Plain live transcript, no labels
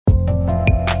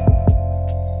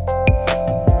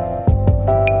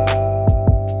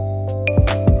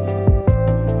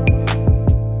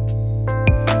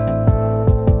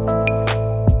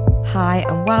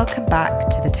Welcome back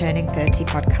to the Turning 30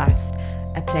 podcast,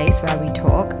 a place where we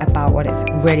talk about what it's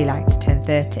really like to turn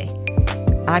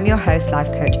 30. I'm your host, life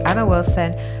coach Emma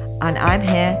Wilson, and I'm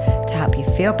here to help you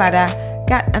feel better,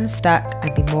 get unstuck,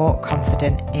 and be more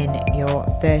confident in your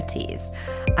 30s.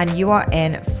 And you are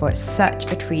in for such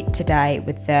a treat today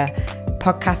with the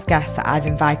podcast guest that I've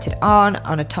invited on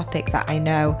a topic that I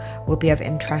know will be of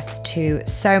interest to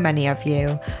so many of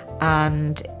you.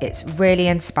 And it's really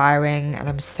inspiring, and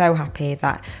I'm so happy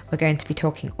that we're going to be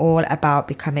talking all about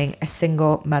becoming a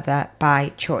single mother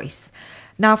by choice.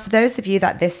 Now, for those of you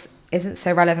that this isn't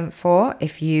so relevant for,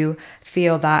 if you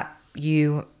feel that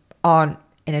you aren't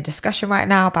in a discussion right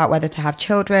now about whether to have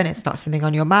children, it's not something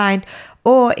on your mind,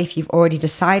 or if you've already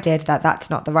decided that that's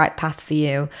not the right path for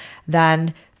you,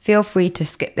 then feel free to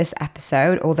skip this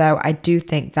episode. Although I do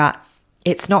think that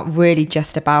it's not really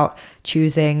just about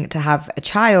choosing to have a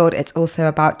child, it's also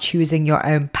about choosing your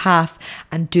own path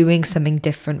and doing something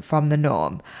different from the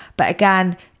norm. But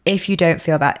again, if you don't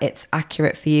feel that it's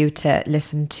accurate for you to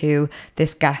listen to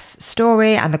this guest's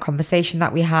story and the conversation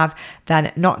that we have,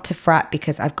 then not to fret,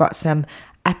 because I've got some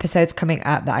episodes coming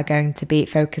up that are going to be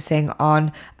focusing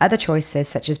on other choices,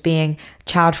 such as being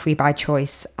child-free by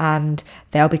choice, and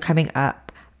they'll be coming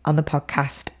up on the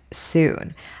podcast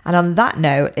soon. And on that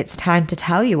note, it's time to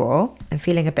tell you all, I'm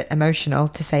feeling a bit emotional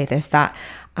to say this, that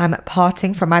I'm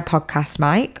parting from my podcast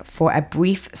mic for a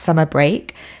brief summer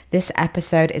break. This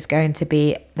episode is going to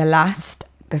be the last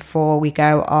before we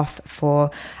go off for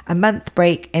a month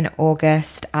break in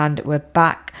August, and we're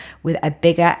back with a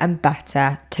bigger and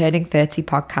better Turning 30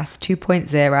 podcast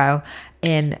 2.0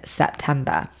 in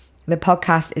September. The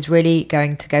podcast is really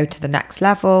going to go to the next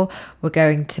level. We're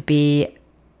going to be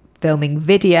filming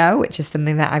video, which is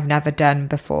something that I've never done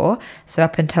before. So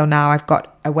up until now, I've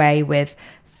got away with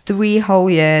 3 whole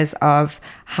years of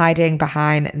hiding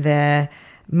behind the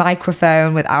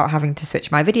microphone without having to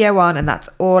switch my video on, and that's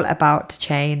all about to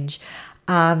change.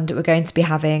 And we're going to be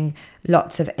having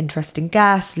lots of interesting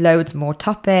guests, loads more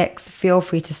topics. Feel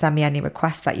free to send me any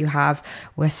requests that you have.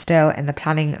 We're still in the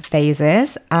planning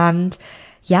phases, and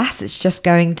yes, it's just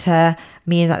going to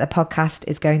mean that the podcast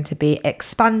is going to be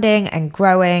expanding and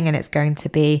growing, and it's going to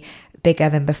be bigger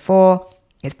than before.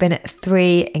 It's been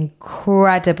 3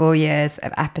 incredible years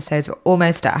of episodes. We're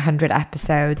almost at 100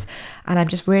 episodes, and I'm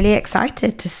just really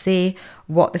excited to see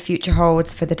what the future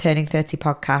holds for the Turning 30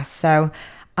 podcast. So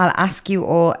I'll ask you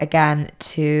all again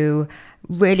to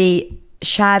really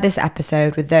share this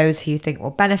episode with those who you think will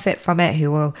benefit from it,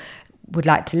 who would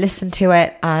like to listen to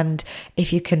it. And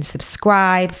if you can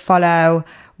subscribe, follow,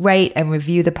 rate and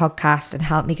review the podcast and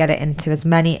help me get it into as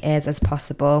many ears as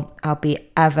possible, I'll be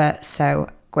ever so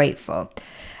grateful.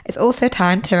 It's also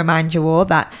time to remind you all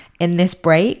that in this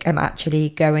break, I'm actually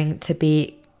going to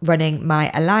be running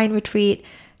my Align retreat.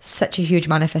 Such a huge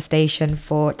manifestation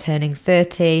for turning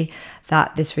 30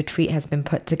 that this retreat has been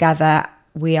put together.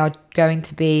 We are going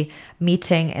to be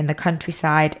meeting in the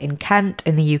countryside in Kent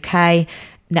in the UK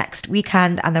next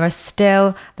weekend, and there are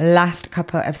still the last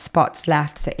couple of spots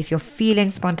left. So if you're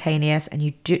feeling spontaneous and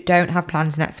you don't have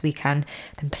plans next weekend,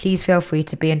 then please feel free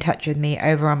to be in touch with me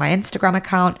over on my Instagram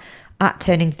account at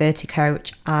Turning 30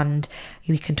 Coach, and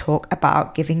we can talk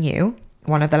about giving you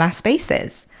one of the last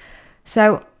spaces.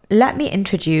 So let me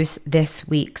introduce this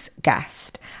week's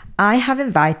guest. I have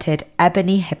invited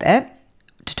Ebony Hibbert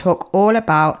to talk all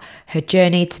about her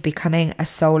journey to becoming a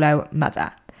solo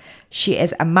mother. She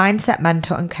is a mindset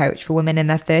mentor and coach for women in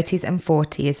their 30s and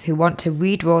 40s who want to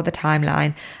redraw the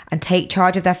timeline and take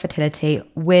charge of their fertility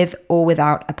with or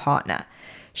without a partner.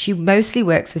 She mostly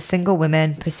works with single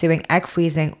women pursuing egg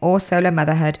freezing or solo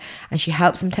motherhood, and she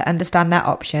helps them to understand their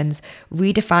options,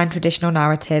 redefine traditional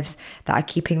narratives that are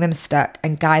keeping them stuck,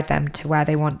 and guide them to where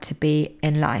they want to be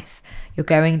in life. You're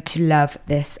going to love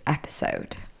this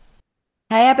episode.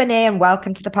 Hey, Ebony, and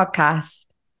welcome to the podcast.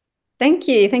 Thank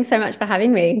you. Thanks so much for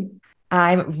having me.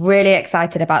 I'm really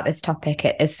excited about this topic.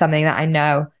 It is something that I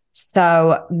know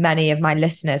so many of my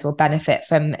listeners will benefit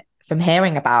from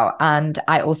hearing about. And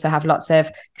I also have lots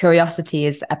of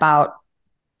curiosities about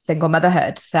single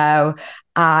motherhood. So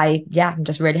I'm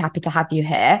just really happy to have you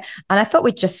here. And I thought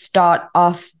we'd just start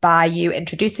off by you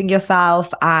introducing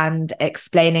yourself and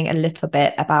explaining a little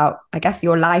bit about, I guess,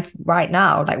 your life right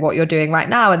now, like what you're doing right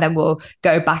now. And then we'll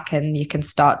go back and you can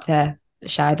start to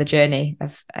share the journey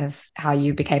of how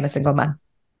you became a single mom.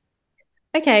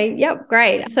 Okay, yep,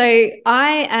 great. So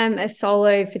I am a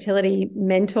solo fertility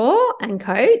mentor and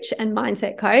coach and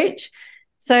mindset coach.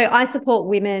 So I support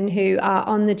women who are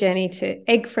on the journey to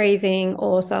egg freezing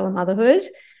or solo motherhood.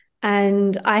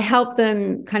 And I help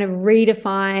them kind of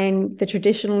redefine the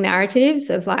traditional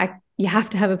narratives of like you have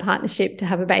to have a partnership to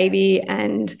have a baby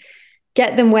and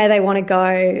get them where they want to go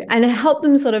and help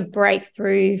them sort of break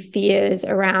through fears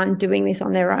around doing this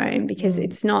on their own, because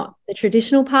it's not the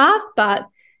traditional path, but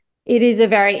it is a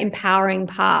very empowering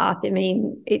path. I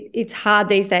mean, it's hard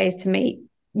these days to meet,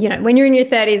 you know, when you're in your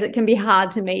 30s, it can be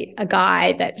hard to meet a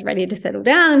guy that's ready to settle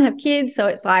down and have kids. So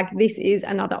it's like, this is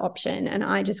another option. And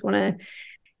I just want to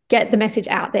get the message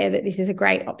out there that this is a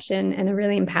great option and a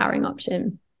really empowering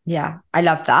option. Yeah, I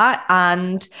love that.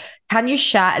 And can you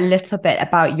share a little bit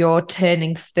about your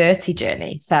turning 30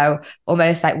 journey? So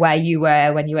almost like where you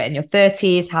were when you were in your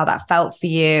 30s, how that felt for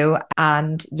you,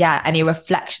 and yeah, any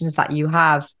reflections that you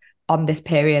have on this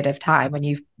period of time when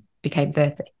you became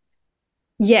 30.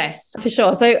 Yes, for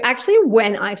sure. So actually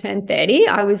when I turned 30,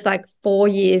 I was like 4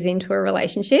 years into a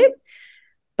relationship,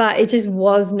 but it just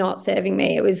was not serving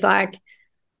me. It was like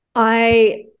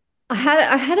I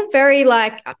had a very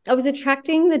like, I was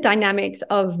attracting the dynamics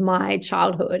of my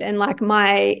childhood and like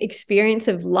my experience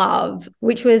of love,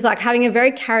 which was like having a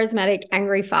very charismatic,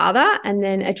 angry father and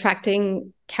then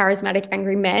attracting charismatic,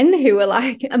 angry men who were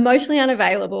like emotionally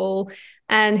unavailable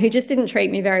and who just didn't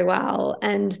treat me very well.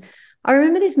 And I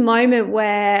remember this moment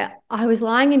where I was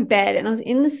lying in bed and I was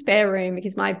in the spare room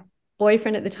because my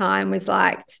boyfriend at the time was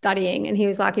like studying, and he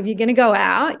was like, if you're going to go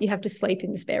out, you have to sleep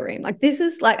in the spare room. Like, this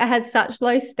is like, I had such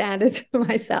low standards for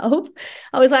myself.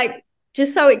 I was like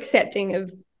just so accepting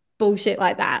of bullshit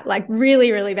like that, like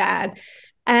really, really bad.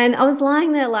 And I was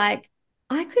lying there like,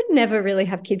 I could never really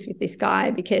have kids with this guy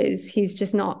because he's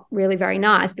just not really very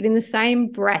nice. But in the same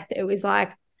breath, it was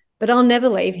like, but I'll never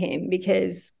leave him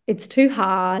because it's too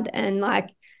hard. And like,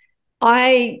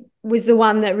 I was the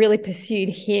one that really pursued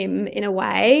him in a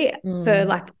way for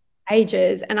like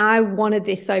ages. And I wanted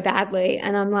this so badly.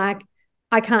 And I'm like,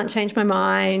 I can't change my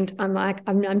mind. I'm like,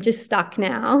 I'm just stuck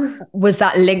now. Was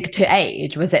that linked to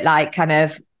age? Was it like kind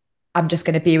of, I'm just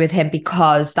going to be with him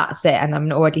because that's it, and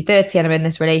I'm already 30 and I'm in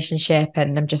this relationship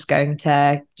and I'm just going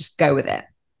to just go with it?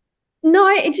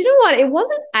 No, do you know what? It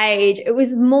wasn't age. It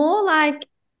was more like,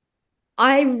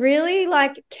 I really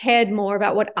like cared more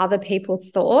about what other people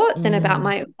thought than about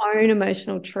my own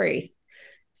emotional truth.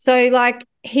 So like,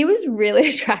 he was really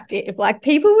attractive. Like,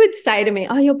 people would say to me,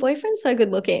 oh, your boyfriend's so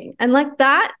good looking. And like,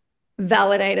 that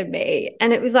validated me.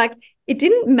 And it was like, it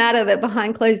didn't matter that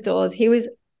behind closed doors, he was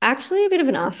actually a bit of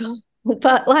an asshole.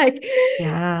 But like,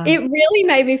 it really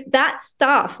made me, that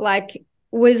stuff like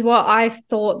was what I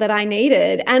thought that I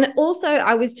needed. And also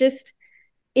I was just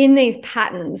in these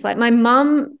patterns. Like, my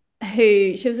mum,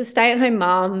 she was a stay-at-home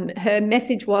mom, her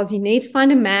message was, you need to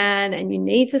find a man and you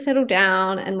need to settle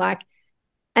down. And like,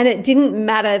 and it didn't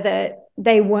matter that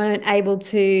they weren't able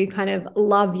to kind of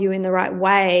love you in the right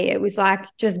way. It was like,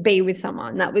 just be with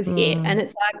someone. That was it. And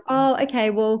it's like, oh,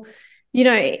 okay, well, you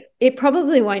know, it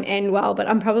probably won't end well, but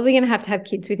I'm probably going to have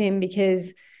kids with him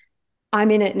because I'm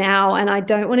in it now and I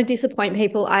don't want to disappoint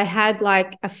people. I had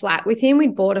like a flat with him.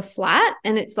 We'd bought a flat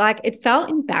and it's like, it felt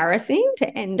embarrassing to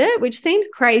end it, which seems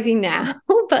crazy now.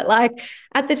 But like,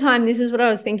 at the time, this is what I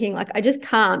was thinking. Like, I just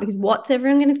can't, because what's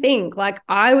everyone going to think? Like,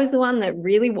 I was the one that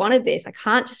really wanted this. I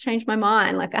can't just change my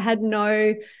mind. Like, I had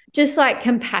no just like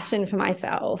compassion for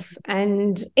myself.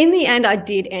 And in the end, I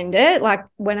did end it like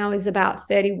when I was about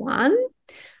 31.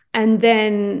 And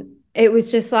then it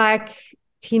was just like,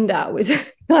 Tinder was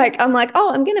like, I'm like,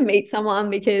 oh, I'm going to meet someone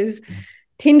because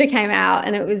Tinder came out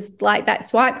and it was like that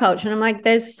swipe culture. And I'm like,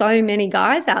 there's so many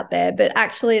guys out there, but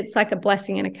actually it's like a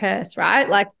blessing and a curse, right?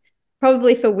 Like,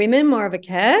 probably for women, more of a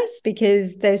curse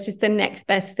because there's just the next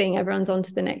best thing. Everyone's on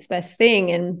to the next best thing.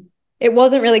 And it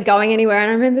wasn't really going anywhere. And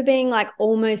I remember being like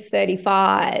almost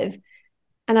 35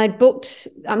 and I'd booked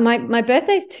my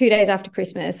birthday's 2 days after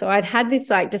Christmas. So I'd had this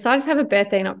like decided to have a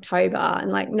birthday in October and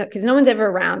like, no, because no one's ever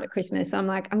around at Christmas. So I'm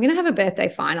like, I'm going to have a birthday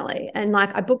finally. And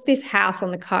like, I booked this house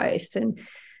on the coast. And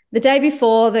the day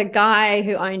before, the guy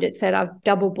who owned it said, I've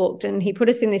double booked. And he put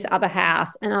us in this other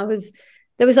house. And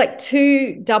there was like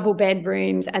 2 double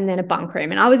bedrooms and then a bunk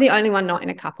room. And I was the only one not in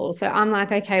a couple. So I'm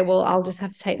like, okay, well, I'll just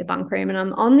have to take the bunk room. And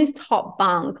I'm on this top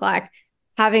bunk, like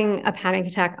having a panic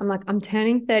attack. I'm like, I'm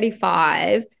turning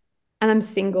 35 and I'm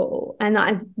single and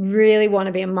I really want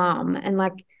to be a mom. And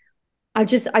like, I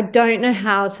don't know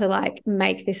how to like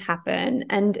make this happen.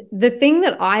 And the thing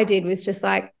that I did was just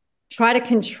like try to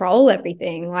control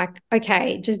everything. Like,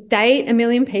 okay, just date a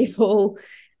million people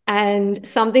and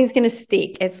something's going to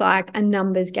stick. It's like a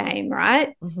numbers game,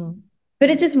 right? But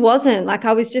it just wasn't. Like,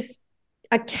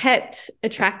 I kept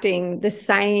attracting the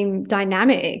same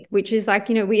dynamic, which is like,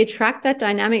 you know, we attract that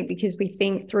dynamic because we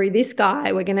think through this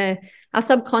guy, our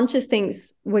subconscious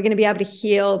thinks we're going to be able to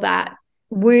heal that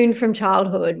wound from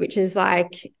childhood, which is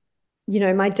like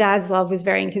my dad's love was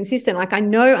very inconsistent. Like, I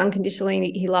know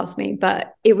unconditionally he loves me,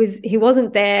 but he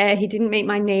wasn't there. He didn't meet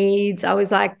my needs. I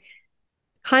was like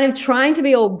kind of trying to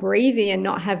be all breezy and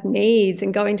not have needs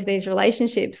and go into these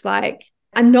relationships. Like,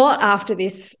 I'm not after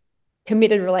this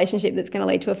committed relationship that's going to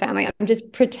lead to a family. I'm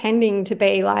just pretending to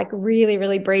be like really,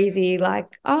 really breezy.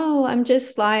 Like, oh, I'm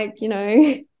just like,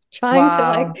 trying to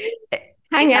like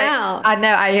hang out. I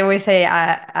know. I always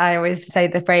say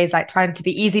the phrase like trying to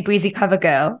be easy breezy cover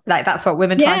girl. Like that's what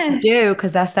women try to do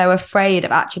because they're so afraid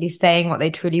of actually saying what they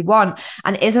truly want.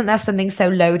 And isn't there something so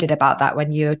loaded about that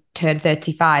when you turn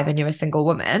 35 and you're a single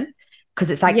woman? Because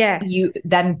it's like you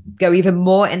then go even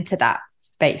more into that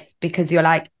space because you're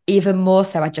like, even more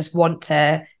so, I just want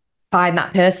to find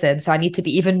that person. So I need to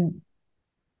be even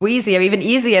breezier, even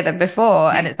easier than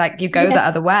before. And it's like you go the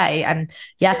other way. And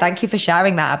thank you for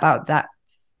sharing that about that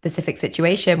specific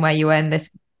situation where you were in this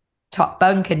top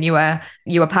bunk and you were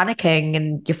panicking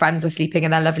and your friends were sleeping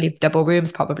in their lovely double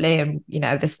rooms probably, and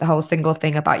the whole single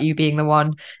thing about you being the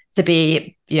one to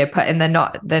be put in the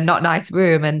not nice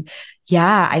room. And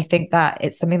I think that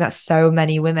it's something that so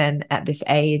many women at this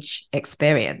age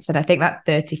experience. And I think that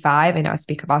 35, I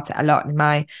speak about it a lot in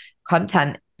my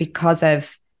content because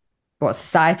of what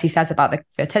society says about the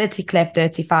fertility cliff.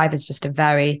 35 is just a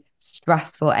very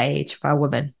stressful age for a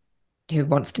woman who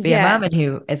wants to be a mum and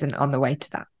who isn't on the way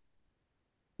to that.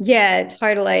 Yeah,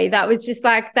 totally. That was just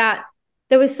like that.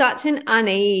 There was such an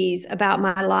unease about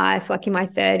my life, like in my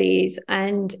 30s.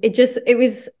 And it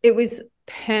was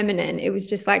permanent. It was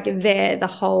just like there the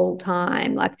whole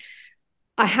time. Like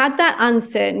I had that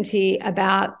uncertainty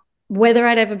about whether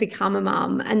I'd ever become a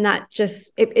mum. And that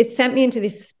just, it sent me into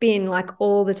this spin like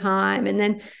all the time. And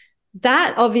then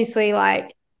that obviously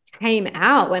like came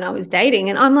out when I was dating,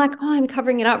 and I'm like, oh, I'm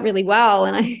covering it up really well.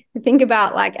 And I think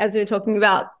about like, as we were talking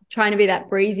about trying to be that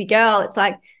breezy girl, it's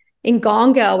like in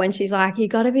Gone Girl when she's like, you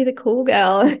got to be the cool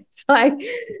girl. It's like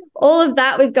all of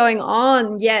that was going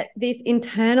on, yet this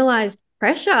internalized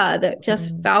pressure that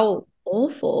just felt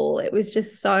awful. It was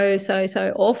just so, so,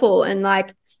 so awful. And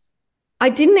like, I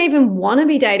didn't even want to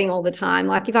be dating all the time.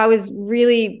 Like if I was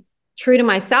really true to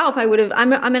myself, I would have,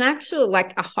 I'm an actual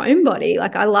like a homebody.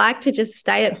 Like I like to just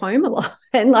stay at home a lot.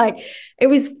 And like it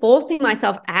was forcing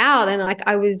myself out, and like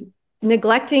I was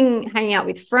neglecting hanging out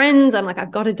with friends. I'm like,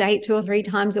 I've got to date 2 or 3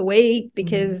 times a week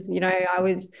because, I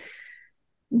was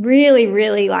really,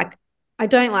 really like, I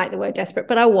don't like the word desperate,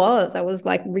 but I was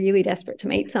like really desperate to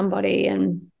meet somebody.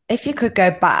 And if you could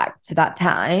go back to that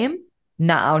time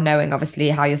now, knowing obviously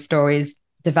how your story's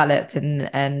developed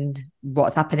and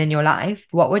what's happened in your life,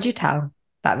 what would you tell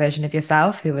that version of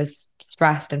yourself who was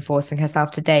stressed and forcing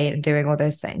herself to date and doing all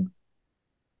those things?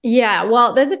 Yeah,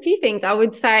 well, there's a few things I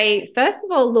would say. First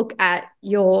of all, look at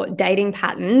your dating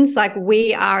patterns. Like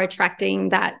we are attracting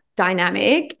that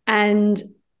dynamic, and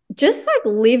just like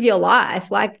live your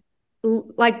life, like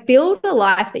build a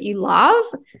life that you love,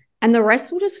 and the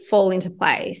rest will just fall into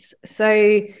place.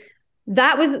 So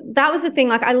that was the thing.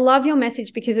 Like I love your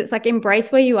message because it's like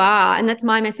embrace where you are, and that's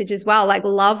my message as well. Like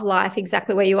love life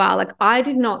exactly where you are. Like I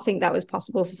did not think that was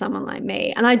possible for someone like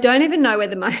me, and I don't even know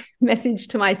whether my message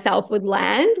to myself would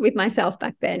land with myself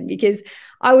back then, because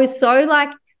I was so like,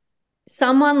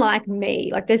 someone like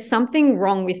me, like there's something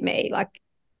wrong with me. Like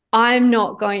I'm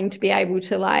not going to be able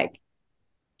to like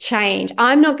change.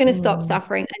 I'm not going to stop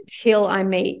suffering until I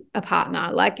meet a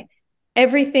partner. Like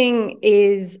everything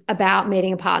is about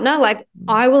meeting a partner. Like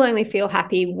I will only feel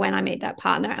happy when I meet that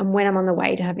partner and when I'm on the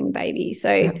way to having a baby.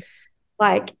 So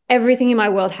like everything in my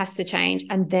world has to change,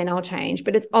 and then I'll change.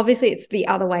 But it's the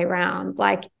other way around.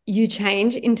 Like you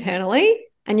change internally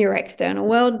and your external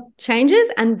world changes.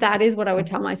 And that is what I would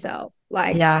tell myself.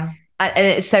 Like, yeah. And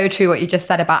it's so true what you just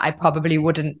said about I probably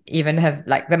wouldn't even have,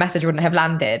 like the message wouldn't have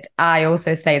landed. I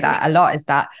also say that a lot, is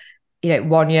that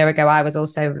 1 year ago, I was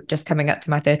also just coming up to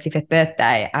my 35th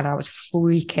birthday and I was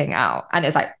freaking out. And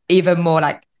it's like even more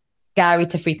like scary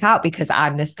to freak out because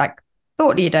I'm this like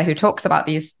thought leader who talks about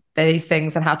these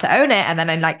things and how to own it. And then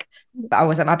I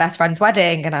was at my best friend's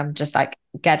wedding and I'm just like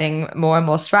getting more and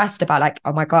more stressed about like,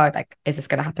 oh my God, like, is this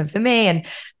going to happen for me?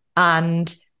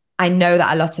 And I know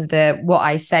that a lot of what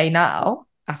I say now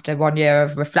after 1 year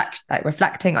of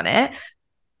reflecting on it,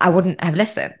 I wouldn't have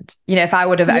listened. If I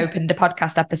would have opened a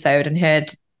podcast episode and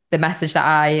heard the message that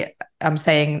I am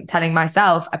telling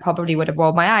myself, I probably would have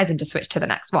rolled my eyes and just switched to the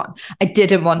next one. I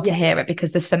didn't want to hear it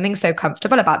because there's something so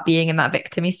comfortable about being in that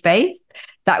victim-y space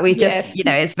that we just,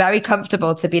 it's very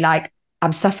comfortable to be like,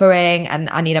 I'm suffering and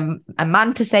I need a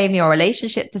man to save me or a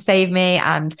relationship to save me.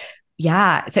 And,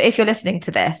 yeah. So if you're listening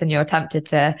to this and you're tempted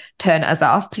to turn us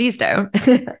off, please don't.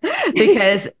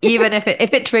 Because even if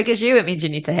it triggers you, it means you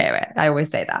need to hear it. I always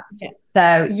say that. Yeah.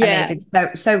 So Yeah.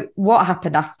 amazing. So what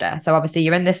happened after? So obviously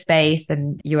you're in this space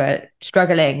and you were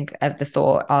struggling at the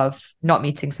thought of not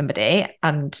meeting somebody.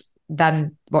 And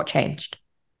then what changed?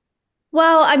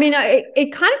 Well, I mean,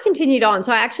 it kind of continued on.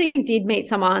 So I actually did meet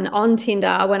someone on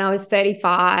Tinder when I was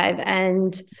 35,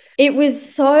 and it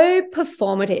was so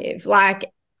performative.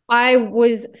 Like, I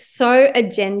was so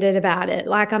agendaed about it.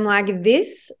 Like, I'm like,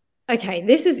 this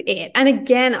is it. And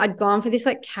again, I'd gone for this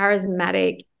like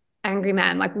charismatic, angry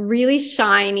man, like really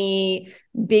shiny,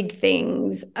 big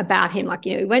things about him. Like,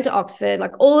 he went to Oxford,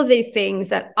 like all of these things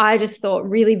that I just thought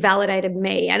really validated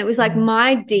me. And it was like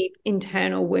my deep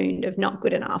internal wound of not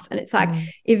good enough. And it's like,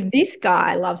 if this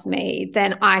guy loves me,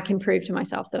 then I can prove to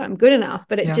myself that I'm good enough.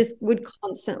 But it just would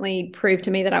constantly prove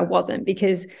to me that I wasn't,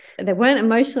 because they weren't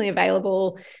emotionally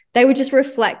available. They would just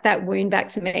reflect that wound back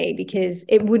to me because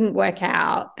it wouldn't work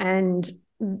out. And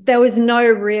there was no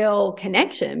real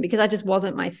connection because I just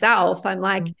wasn't myself. I'm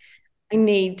like, I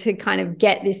need to kind of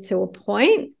get this to a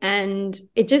point. And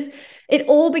it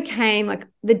all became like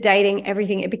the dating,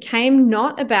 everything. It became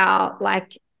not about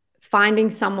like finding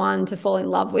someone to fall in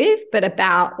love with, but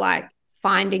about like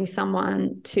finding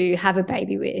someone to have a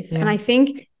baby with. And I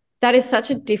think that is such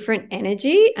a different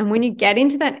energy. And when you get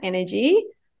into that energy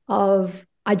of,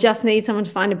 I just need someone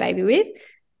to find a baby with,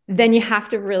 then you have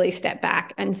to really step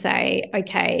back and say,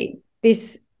 okay,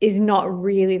 this is not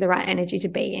really the right energy to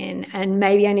be in. And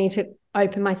maybe I need to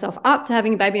open myself up to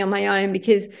having a baby on my own,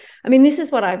 because I mean, this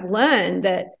is what I've learned,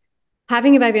 that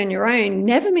having a baby on your own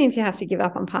never means you have to give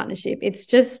up on partnership. It's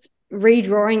just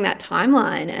redrawing that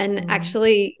timeline and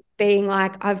actually being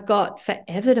like, I've got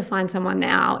forever to find someone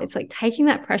now. It's like taking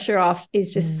that pressure off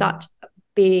is just such a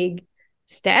big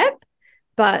step.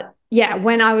 But yeah,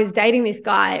 when I was dating this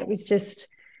guy, it was just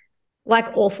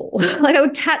like awful. Like I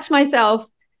would catch myself.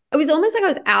 It was almost like I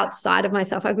was outside of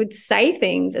myself. I would say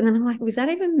things and then I'm like, was that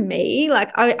even me? Like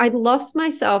I lost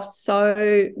myself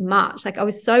so much. Like I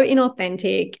was so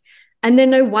inauthentic. And then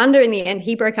no wonder in the end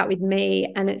he broke up with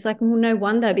me. And it's like, well, no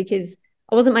wonder, because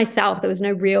I wasn't myself. There was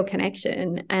no real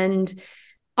connection. And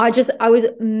I was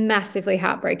massively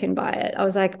heartbroken by it. I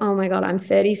was like, oh my God, I'm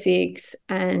 36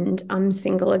 and I'm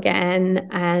single again.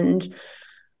 And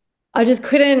I just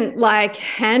couldn't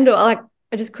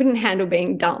I just couldn't handle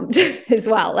being dumped as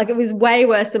well. Like it was way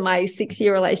worse than my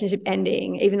 6-year relationship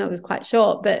ending, even though it was quite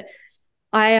short. But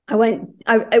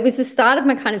it was the start of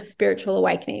my kind of spiritual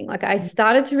awakening. Like I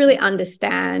started to really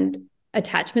understand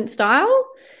attachment style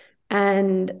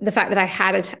and the fact that I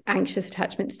had an anxious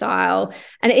attachment style.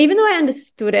 And even though I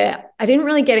understood it, I didn't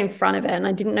really get in front of it and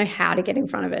I didn't know how to get in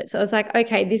front of it. So I was like,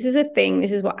 okay, this is a thing.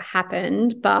 This is what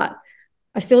happened, but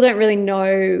I still don't really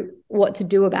know what to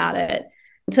do about it.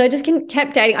 So I just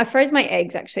kept dating. I froze my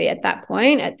eggs actually at that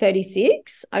point at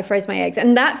 36. I froze my eggs.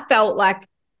 And that felt like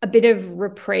a bit of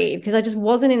reprieve because I just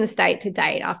wasn't in the state to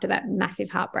date after that massive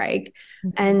heartbreak.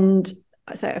 And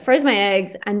so I froze my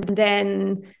eggs. And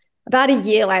then about a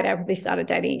year later, I probably started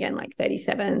dating again, like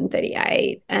 37,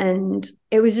 38. And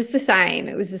it was just the same.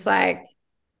 It was just like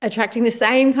attracting the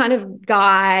same kind of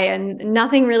guy and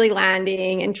nothing really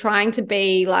landing and trying to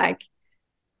be like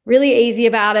really easy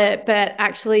about it, but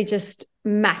actually just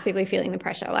massively feeling the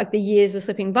pressure. Like the years were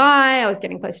slipping by. I was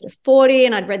getting closer to 40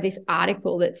 and I'd read this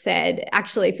article that said,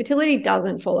 actually, fertility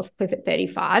doesn't fall off a cliff at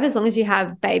 35. As long as you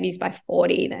have babies by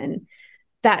 40, then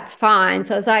that's fine.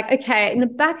 So I was like, okay, in the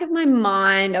back of my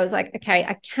mind, I was like, okay,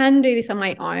 I can do this on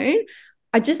my own.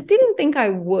 I just didn't think I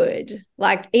would.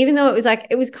 Like, even though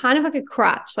it was kind of like a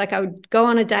crutch. Like I would go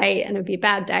on a date and it would be a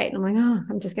bad date. And I'm like, oh,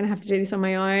 I'm just going to have to do this on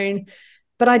my own.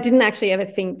 But I didn't actually ever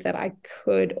think that I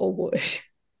could or would.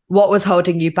 What was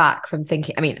holding you back from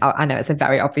thinking? I mean, I know it's a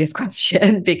very obvious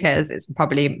question because it's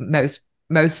probably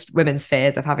most women's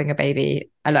fears of having a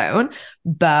baby alone.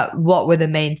 But what were the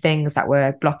main things that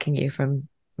were blocking you from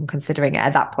considering it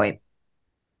at that point?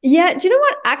 Yeah, do you know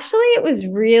what? Actually, it was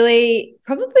really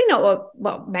probably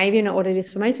not maybe not what it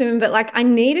is for most women, but like I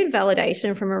needed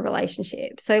validation from a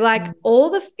relationship. So like all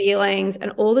the feelings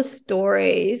and all the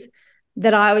stories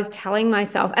that I was telling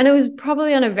myself, and it was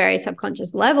probably on a very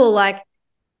subconscious level, like,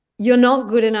 you're not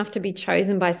good enough to be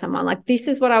chosen by someone. Like this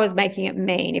is what I was making it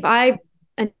mean. If I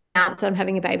announce I'm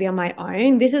having a baby on my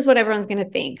own, this is what everyone's going to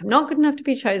think. I'm not good enough to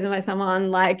be chosen by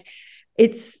someone. Like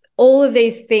it's all of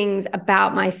these things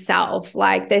about myself.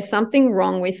 Like there's something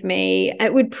wrong with me.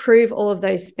 It would prove all of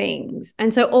those things.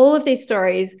 And so all of these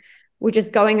stories were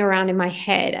just going around in my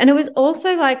head. And it was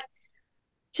also like,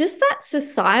 just that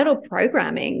societal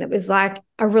programming that was like,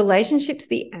 a relationship's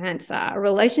the answer, a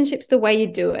relationship's the way you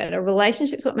do it, a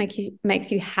relationship's what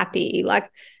makes you happy.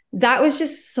 Like that was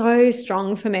just so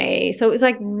strong for me. So it was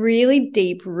like really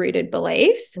deep rooted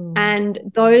beliefs. And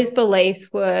those beliefs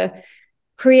were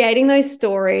creating those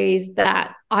stories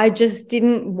that I just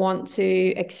didn't want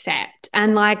to accept.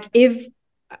 And like,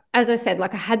 as I said,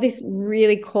 like I had this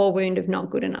really core wound of not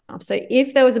good enough. So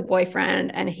if there was a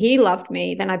boyfriend and he loved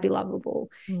me, then I'd be lovable.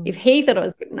 If he thought I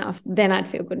was good enough, then I'd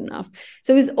feel good enough.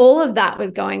 So it was all of that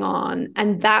was going on.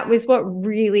 And that was what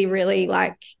really, really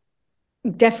like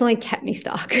definitely kept me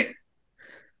stuck.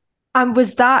 And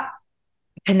was that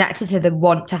connected to the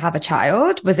want to have a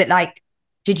child? Was it like,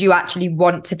 did you actually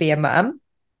want to be a mum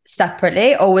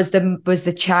separately? Or was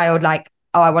the child like,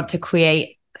 oh, I want to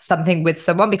create something with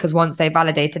someone because once they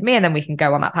validated me and then we can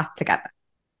go on that path together?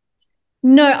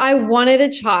 No, I wanted a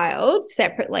child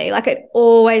separately. Like I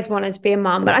always wanted to be a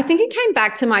mum, but I think it came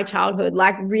back to my childhood,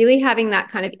 like really having that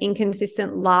kind of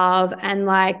inconsistent love and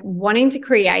like wanting to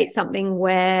create something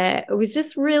where it was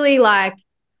just really like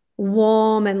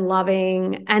warm and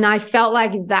loving. And I felt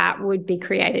like that would be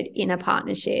created in a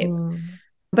partnership.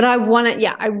 But I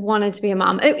wanted to be a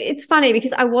mum. It's funny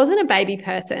because I wasn't a baby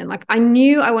person. Like I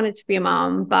knew I wanted to be a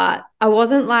mum, but I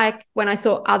wasn't like when I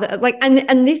saw other, like,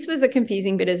 and this was a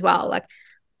confusing bit as well. Like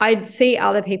I'd see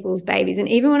other people's babies. And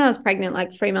even when I was pregnant,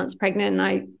 like 3 months pregnant,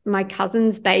 and my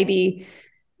cousin's baby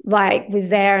like was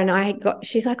there and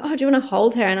she's like, oh, do you want to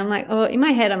hold her? And I'm like, oh, in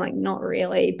my head, I'm like, not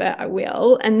really, but I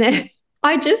will. And then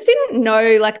I just didn't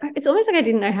know, like, it's almost like I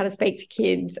didn't know how to speak to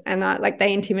kids and like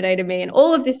they intimidated me and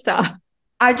all of this stuff.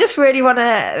 I just really want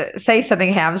to say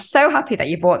something here. I'm so happy that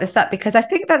you brought this up because I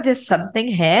think that there's something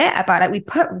here about like we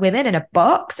put women in a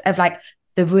box of like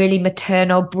the really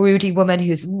maternal, broody woman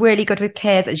who's really good with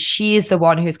kids and she's the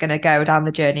one who's going to go down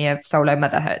the journey of solo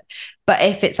motherhood. But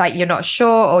if it's like you're not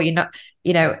sure or you're not,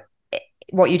 you know,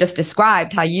 what you just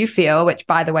described, how you feel, which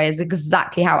by the way is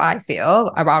exactly how I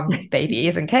feel around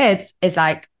babies and kids, is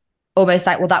like almost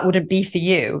like, well, that wouldn't be for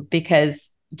you because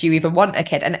do you even want a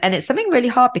kid? And it's something really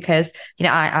hard because, you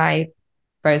know, I've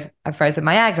frozen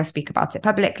my eggs. I speak about it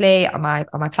publicly on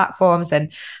my platforms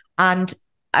and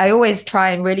I always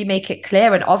try and really make it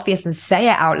clear and obvious and say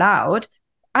it out loud.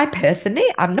 I personally,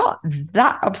 I'm not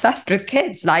that obsessed with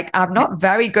kids. Like I'm not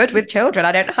very good with children.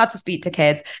 I don't know how to speak to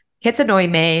kids. Kids annoy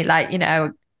me. Like, you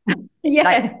know, you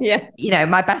know,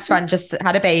 my best friend just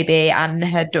had a baby and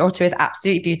her daughter is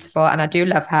absolutely beautiful and I do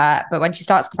love her. But when she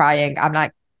starts crying, I'm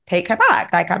like, take her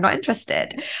back. Like, I'm not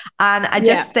interested. And I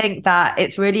just think that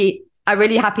I'm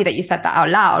really happy that you said that out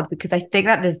loud because I think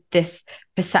that there's this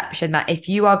perception that if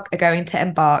you are going to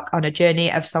embark on a journey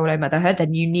of solo motherhood,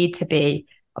 then you need to be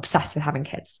obsessed with having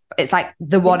kids. It's like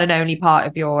the one and only part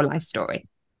of your life story.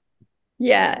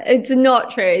 Yeah, it's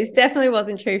not true. It definitely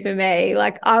wasn't true for me.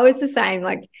 Like I was the same,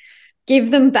 like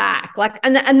give them back. Like,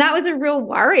 and that was a real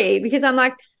worry because I'm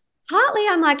like, partly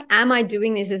I'm like, am I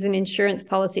doing this as an insurance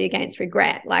policy against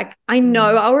regret? Like, I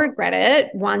know I'll regret it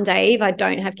one day if I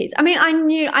don't have kids. I mean,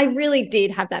 I really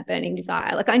did have that burning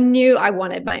desire. Like, I knew I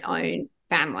wanted my own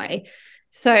family.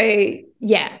 So,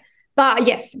 yeah. But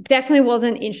yes, definitely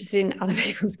wasn't interested in other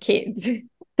people's kids.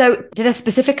 So did a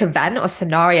specific event or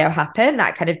scenario happen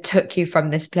that kind of took you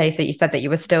from this place that you said that you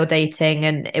were still dating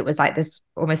and it was like this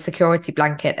almost security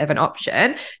blanket of an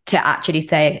option to actually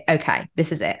saying, okay,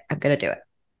 this is it. I'm going to do it.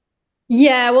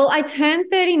 Yeah, well, I turned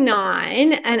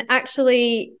 39 and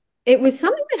actually it was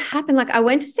something that happened. Like I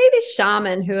went to see this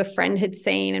shaman who a friend had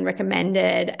seen and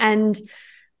recommended. And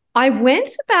I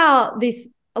went about this,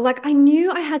 like I knew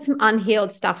I had some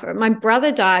unhealed stuff. My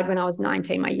brother died when I was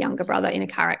 19, my younger brother, in a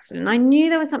car accident. I knew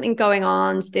there was something going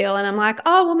on still. And I'm like,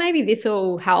 oh, well, maybe this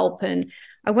will help. And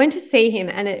I went to see him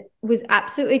and it was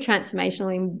absolutely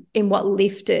transformational in what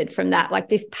lifted from that, like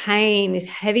this pain, this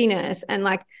heaviness, and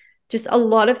like just a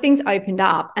lot of things opened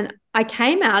up. And I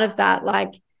came out of that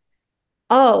like,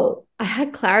 oh, I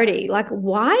had clarity. Like,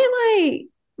 why am I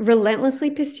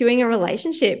relentlessly pursuing a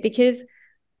relationship? Because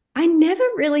I never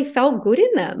really felt good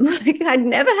in them. Like I'd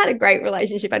never had a great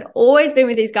relationship. I'd always been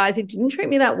with these guys who didn't treat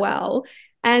me that well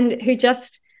and who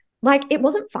just like, it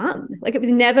wasn't fun. Like it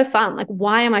was never fun. Like,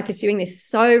 why am I pursuing this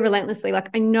so relentlessly? Like,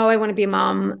 I know I want to be a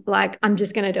mum. Like, I'm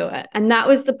just going to do it. And that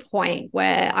was the point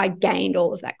where I gained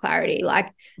all of that clarity. Like,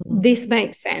 this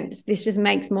makes sense. This just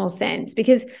makes more sense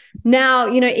because now,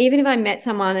 you know, even if I met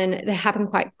someone and it happened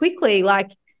quite quickly,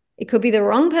 like it could be the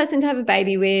wrong person to have a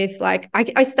baby with. Like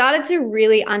I started to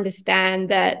really understand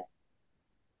that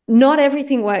not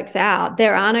everything works out.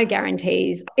 There are no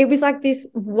guarantees. It was like this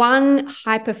one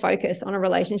hyper focus on a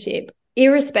relationship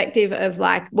irrespective of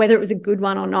like whether it was a good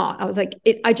one or not. I was like,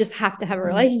 I just have to have a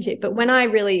relationship. But when I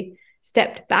really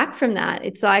stepped back from that,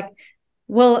 it's like,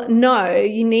 well, no,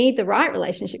 you need the right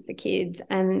relationship for kids,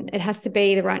 and it has to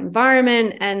be the right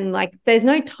environment. And like, there's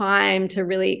no time to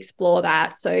really explore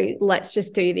that. So let's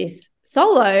just do this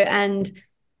solo. And,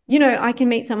 you know, I can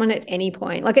meet someone at any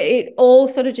point. Like, it all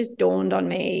sort of just dawned on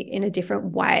me in a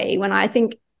different way when I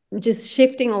think just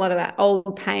shifting a lot of that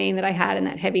old pain that I had and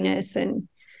that heaviness, and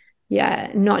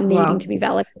not needing to be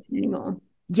validated anymore.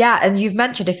 Yeah. And you've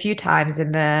mentioned a few times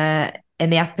in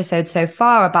the episode so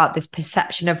far about this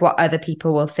perception of what other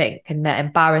people will think, and the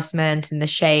embarrassment and the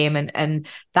shame and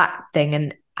that thing.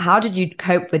 And how did you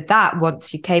cope with that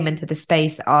once you came into the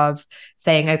space of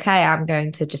saying, okay, I'm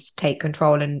going to just take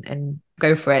control and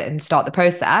go for it and start the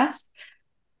process?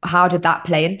 How did that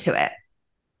play into it?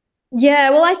 Yeah,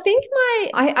 well, I think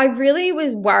I really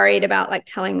was worried about like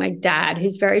telling my dad,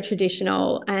 who's very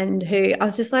traditional, and who I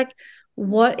was just like,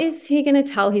 what is he going to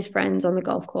tell his friends on the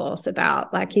golf course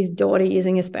about like his daughter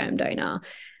using a sperm donor?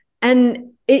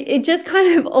 And it just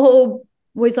kind of all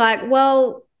was like,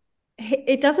 well,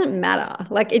 it doesn't matter.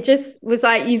 Like, it just was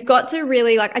like, you've got to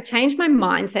really, like, I changed my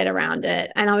mindset around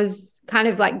it, and I was kind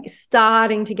of like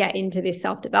starting to get into this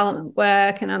self-development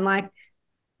work. And I'm like,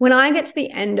 when I get to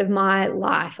the end of my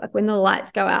life, like when the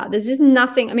lights go out, there's just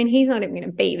nothing. I mean, he's not even going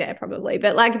to be there probably,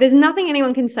 but like, there's nothing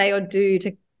anyone can say or do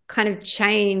to kind of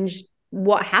change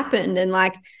what happened, and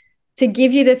like to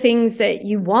give you the things that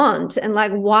you want. And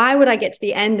like, why would I get to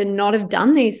the end and not have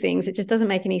done these things? It just doesn't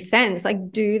make any sense.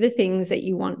 Like, do the things that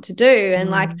you want to do. And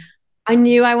like, I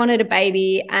knew I wanted a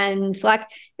baby, and like,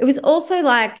 it was also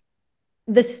like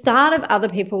the start of other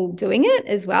people doing it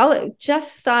as well. It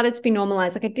just started to be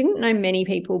normalized. Like, I didn't know many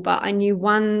people, but I knew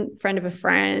one friend of a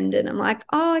friend, and I'm like,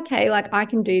 oh, okay, like I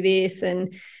can do this.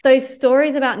 And those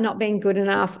stories about not being good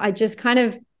enough, I just kind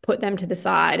of put them to the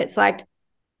side. It's like,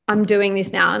 I'm doing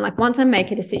this now. And like, once I make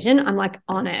a decision, I'm like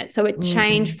on it. So it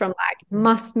changed from like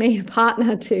must meet a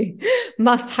partner to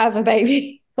must have a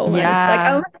baby almost. Like,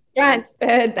 I almost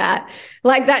transferred that,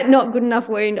 like that not good enough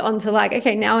wound onto like,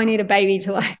 okay, now I need a baby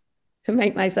to like, to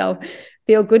make myself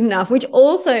feel good enough, which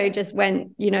also just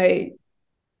went, you know,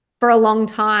 for a long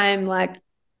time, like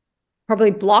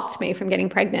probably blocked me from getting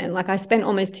pregnant. Like, I spent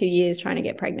almost 2 years trying to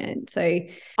get pregnant. So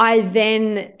I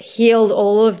then healed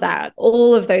all of that,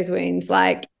 all of those wounds,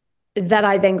 like that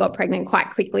I then got pregnant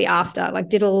quite quickly after, like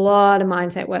did a lot of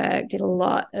mindset work, did a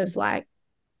lot of like.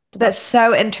 That's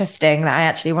so interesting that I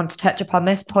actually want to touch upon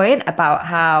this point about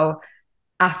how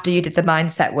after you did the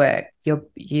mindset work,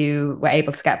 you were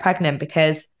able to get pregnant,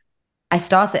 because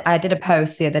I did a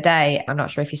post the other day, I'm not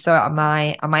sure if you saw it on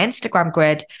my Instagram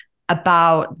grid,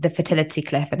 about the fertility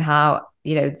cliff, and how,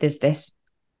 you know, there's this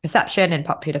perception in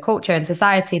popular culture and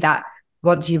society that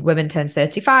once women turn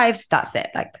 35, that's it.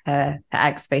 Like her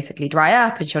eggs basically dry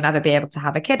up and she'll never be able to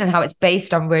have a kid, and how it's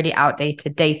based on really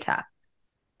outdated data.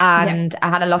 And I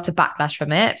had a lot of backlash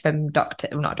from it, from not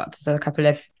doctors, a couple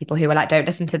of people who were like, don't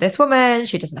listen to this woman.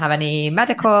 She doesn't have any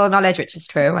medical knowledge, which is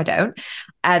true. I don't.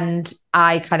 And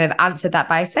I kind of answered that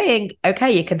by saying,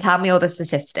 okay, you can tell me all the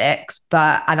statistics,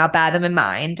 and I'll bear them in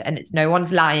mind. And it's no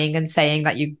one's lying and saying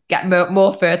that you get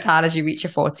more fertile as you reach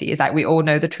your 40s. Like, we all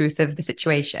know the truth of the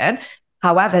situation.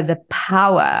 However, the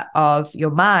power of your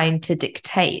mind to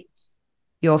dictate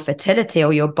your fertility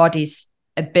or your body's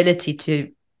ability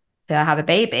to have a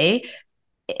baby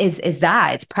is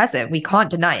that it's present. We can't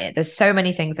deny it. There's so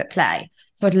many things at play.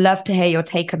 So I'd love to hear your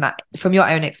take on that from your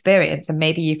own experience, and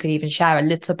maybe you could even share a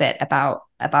little bit about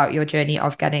your journey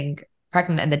of getting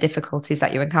pregnant and the difficulties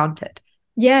that you encountered.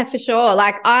 Yeah, for sure.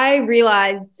 Like, I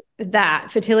realized that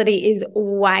fertility is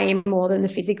way more than the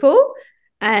physical,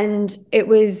 and it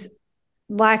was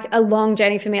like a long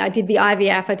journey for me. I did the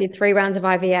IVF. I did 3 rounds of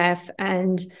IVF,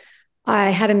 and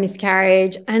I had a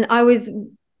miscarriage, and I was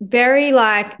very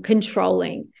like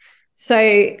controlling.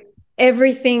 So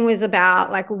everything was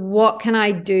about like, what can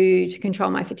I do to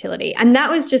control my fertility? And that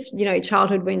was just, you know,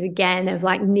 childhood wounds again, of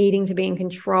like needing to be in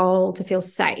control to feel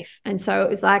safe. And so it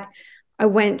was like, I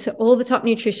went to all the top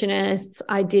nutritionists.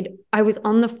 I was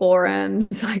on the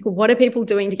forums, like, what are people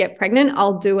doing to get pregnant?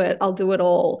 I'll do it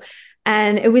all.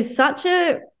 And it was such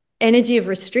a energy of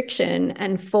restriction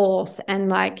and force, and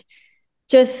like,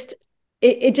 just,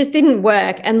 it just didn't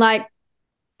work. And like,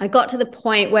 I got to the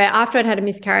point where after I'd had a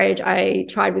miscarriage, I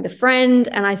tried with a friend,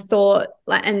 and I thought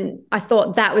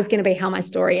that was going to be how my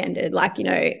story ended. Like, you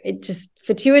know, it just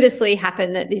fortuitously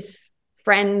happened that this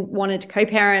friend wanted to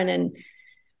co-parent and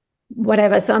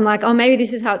whatever. So I'm like, oh, maybe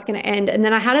this is how it's going to end. And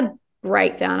then I had a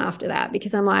breakdown after that,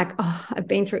 because I'm like, oh, I've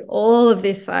been through all of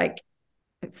this like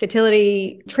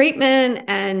fertility treatment,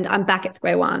 and I'm back at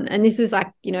square one. And this was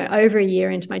like, over a year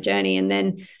into my journey. And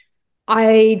then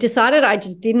I decided I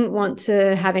just didn't want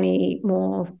to have any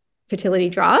more fertility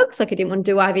drugs. Like I didn't want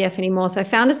to do IVF anymore. So I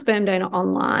found a sperm donor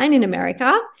online in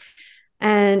America.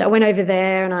 And I went over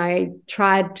there and I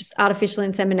tried just artificial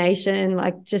insemination,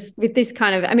 like just with this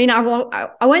kind of, I mean, I won't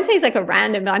say it's like a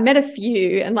random, but I met a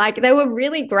few and like they were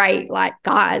really great, like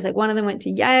guys. Like one of them went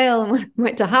to Yale and one of them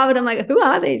went to Harvard. I'm like, who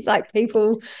are these like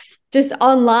people just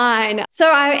online? So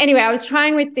I was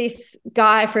trying with this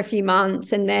guy for a few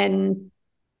months and then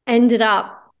ended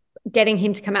up getting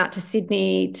him to come out to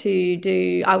Sydney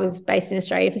I was based in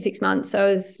Australia for 6 months.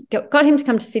 So got him to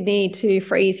come to Sydney to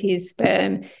freeze his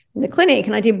sperm in the clinic.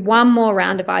 And I did one more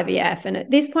round of IVF. And at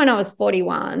this point I was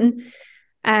 41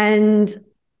 and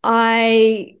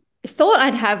I thought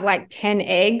I'd have like 10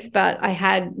 eggs, but I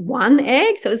had 1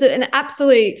 egg. So it was an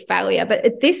absolute failure. But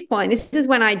at this point, this is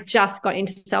when I just got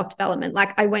into self-development.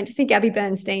 Like I went to see Gabby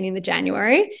Bernstein in the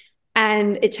January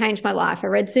and it changed my life. I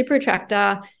read Super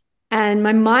Attractor and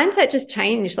my mindset just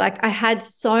changed. Like I had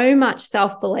so much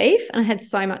self-belief and I had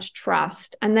so much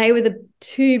trust. And they were the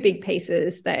 2 big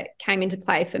pieces that came into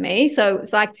play for me. So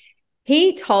it's like,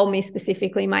 he told me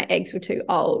specifically my eggs were too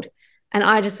old. And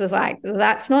I just was like,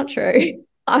 that's not true.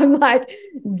 I'm like,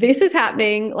 this is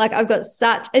happening. Like I've got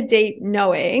such a deep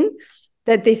knowing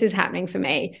that this is happening for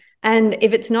me. And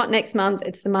if it's not next month,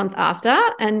 it's the month after.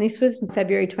 And this was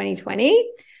February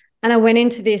 2020. And I went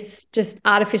into this just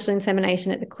artificial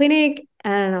insemination at the clinic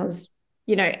and I was,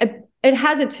 it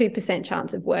has a 2%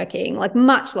 chance of working, like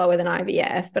much lower than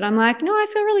IVF. But I'm like, no, I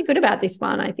feel really good about this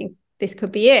one. I think this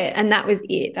could be it. And that was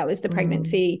it. That was the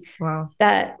pregnancy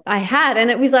that I had.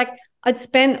 And it was like, I'd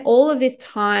spent all of this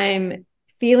time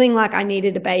feeling like I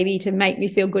needed a baby to make me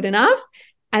feel good enough.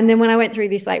 And then when I went through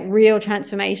this like real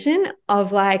transformation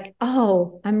of like,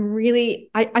 oh,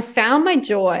 I found my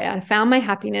joy. I found my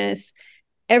happiness.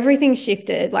 Everything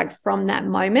shifted like from that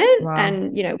moment. Wow.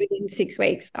 And, within 6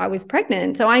 weeks I was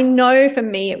pregnant. So I know for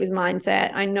me, it was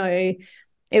mindset. I know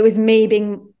it was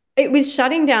it was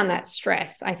shutting down that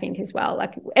stress, I think as well.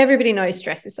 Like everybody knows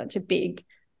stress is such a big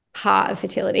part of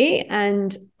fertility.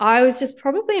 And I was just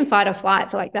probably in fight or flight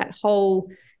for like that whole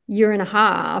year and a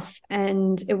half.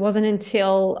 And it wasn't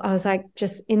until I was like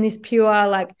just in this pure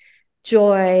like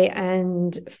joy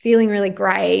and feeling really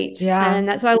great. Yeah. And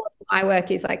that's why a lot of my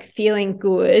work is like feeling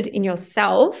good in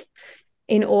yourself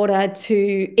in order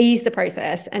to ease the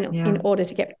process and in order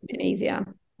to get pregnant easier.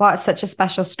 Well, it's such a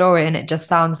special story. And it just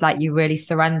sounds like you really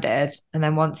surrendered. And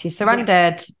then once you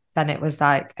surrendered, then it was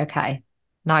like, okay,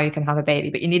 now you can have a baby.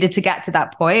 But you needed to get to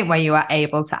that point where you were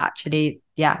able to actually,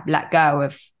 let go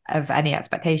of any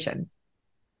expectation.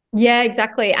 Yeah,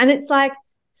 exactly. And it's like,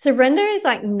 surrender is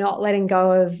like not letting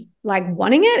go of like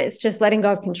wanting it. It's just letting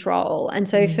go of control. And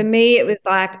so for me, it was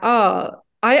like,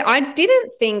 I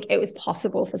didn't think it was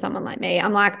possible for someone like me.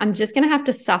 I'm like, I'm just going to have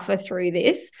to suffer through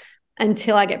this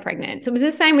until I get pregnant. So it was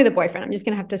the same with a boyfriend. I'm just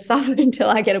going to have to suffer until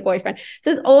I get a boyfriend.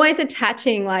 So it's always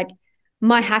attaching like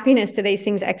my happiness to these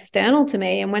things external to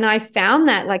me. And when I found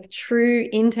that like true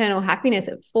internal happiness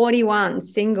at 41,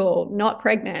 single, not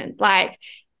pregnant, like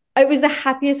it was the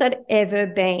happiest I'd ever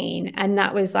been. And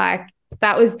that was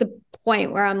the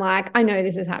point where I'm like, I know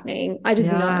this is happening. I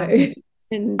just know.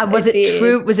 And was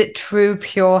it true,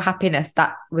 pure happiness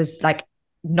that was like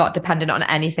not dependent on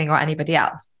anything or anybody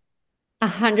else?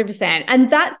 100%. And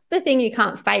that's the thing you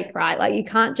can't fake, right? Like you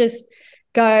can't just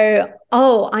go,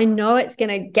 oh, I know it's going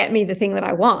to get me the thing that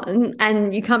I want.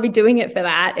 And you can't be doing it for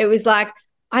that. It was like,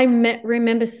 I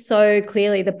remember so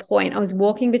clearly the point. I was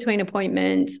walking between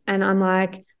appointments and I'm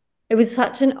like, it was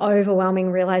such an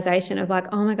overwhelming realization of like,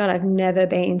 oh my God, I've never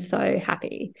been so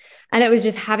happy. And it was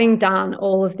just having done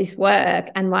all of this work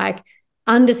and like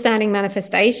understanding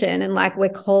manifestation and like we're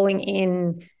calling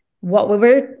in what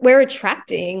we're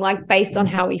attracting, like based on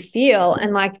how we feel,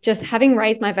 and like just having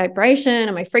raised my vibration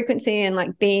and my frequency and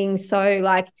like being so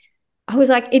like, I was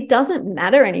like, it doesn't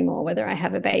matter anymore whether I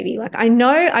have a baby. Like I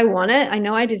know I want it. I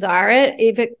know I desire it.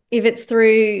 If it's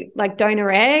through like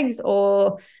donor eggs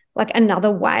or like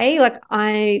another way, like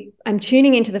I'm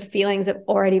tuning into the feelings of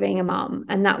already being a mum.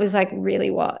 And that was like really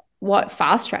what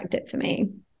fast tracked it for me.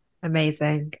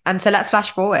 Amazing. And so let's flash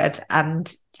forward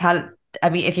and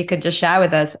if you could just share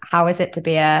with us, how is it to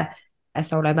be a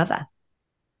solo mother?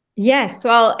 Yes,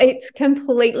 well, it's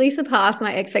completely surpassed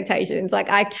my expectations. Like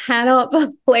I cannot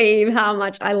believe how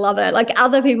much I love it. Like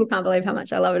other people can't believe how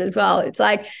much I love it as well. It's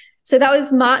like, so that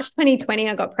was March 2020,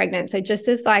 I got pregnant. So just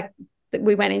as like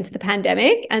we went into the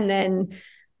pandemic, and then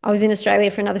I was in Australia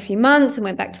for another few months and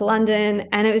went back to London,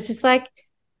 and it was just like,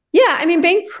 Yeah, I mean,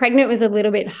 being pregnant was a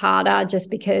little bit harder just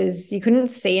because you couldn't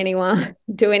see anyone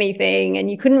do anything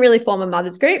and you couldn't really form a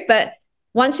mother's group. But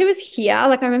once she was here,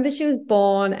 like I remember she was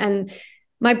born and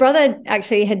my brother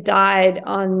actually had died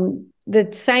on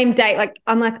the same date. Like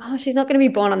I'm like, oh, she's not going to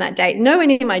be born on that date. Nowhere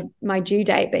near my due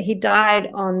date, but he died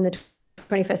on the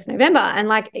 21st of November. And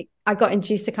like I got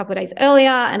induced a couple of days earlier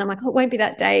and I'm like, oh, it won't be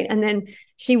that date. And then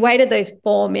she waited those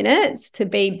 4 minutes to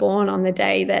be born on the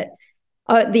day that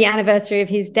the anniversary of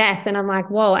his death. And I'm like,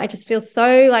 whoa, I just feel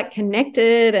so like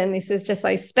connected and this is just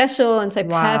so special and so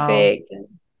perfect. And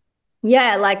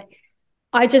yeah, like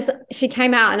she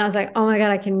came out and I was like, oh my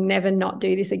God, I can never not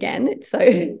do this again. It's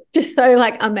so just so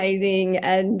like amazing.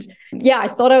 And yeah, I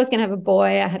thought I was going to have a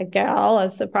boy. I had a girl. I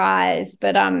was surprised.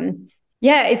 But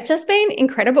yeah, it's just been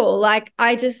incredible. Like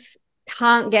I just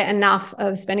can't get enough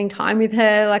of spending time with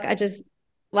her. Like I just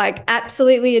like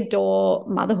absolutely adore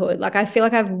motherhood. Like I feel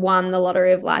like I've won the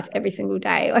lottery of life every single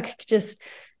day. Like I could just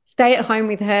stay at home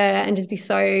with her and just be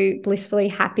so blissfully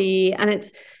happy. And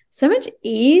it's so much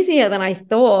easier than I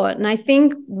thought. And I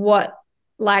think what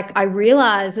like I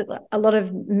realized with a lot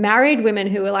of married women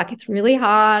who are like, it's really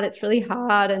hard.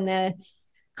 And they're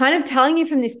kind of telling you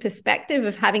from this perspective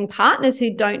of having partners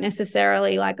who don't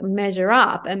necessarily like measure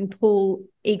up and pull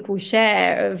equal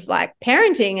share of like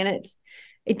parenting. And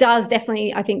it does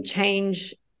definitely, I think,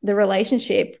 change the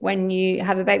relationship when you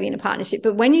have a baby in a partnership.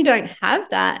 But when you don't have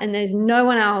that and there's no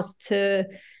one else to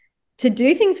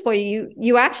do things for you,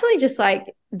 you actually just like,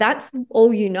 that's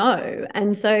all you know.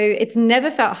 And so it's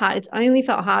never felt hard. It's only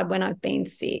felt hard when I've been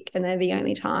sick, and they're the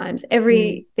only times.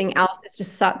 Everything else is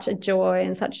just such a joy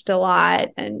and such a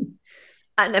delight. And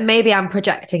maybe I'm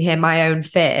projecting here my own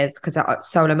fears because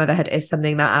solo motherhood is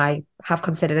something that I have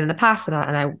considered in the past and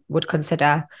I would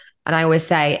consider. And I always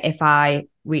say if I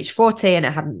reach 40 and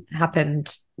it hadn't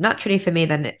happened naturally for me,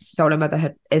 then solo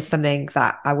motherhood is something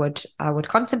that I would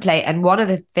contemplate. And one of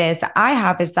the fears that I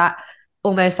have is that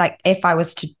almost like if I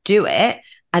was to do it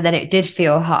and then it did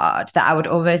feel hard, that I would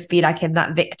almost be like in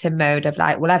that victim mode of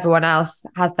like, well, everyone else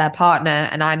has their partner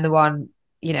and I'm the one,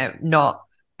 not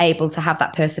able to have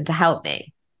that person to help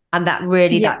me. And that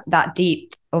really, that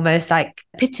deep, almost like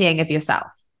pitying of yourself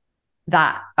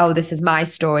that, oh, this is my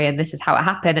story and this is how it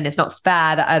happened. And it's not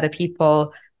fair that other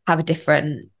people have a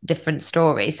different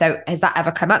story. So has that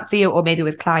ever come up for you, or maybe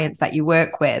with clients that you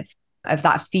work with, of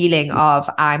that feeling of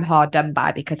I'm hard done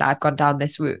by because I've gone down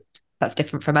this route that's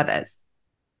different from others?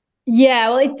 Yeah,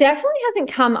 well, it definitely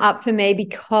hasn't come up for me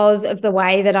because of the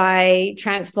way that I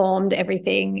transformed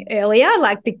everything earlier,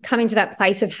 like coming to that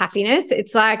place of happiness.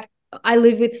 It's like I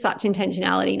live with such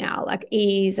intentionality now, like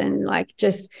ease and like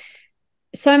just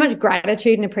so much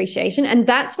gratitude and appreciation. And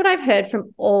that's what I've heard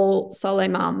from all solo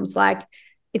mums. Like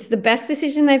it's the best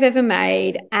decision they've ever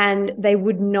made and they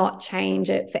would not change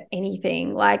it for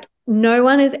anything. Like no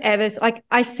one has ever, like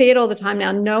I see it all the time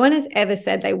now, no one has ever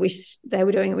said they wish they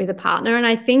were doing it with a partner. And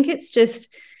I think it's just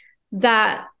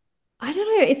that, I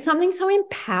don't know, it's something so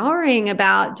empowering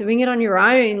about doing it on your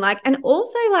own. Like, and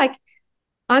also like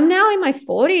I'm now in my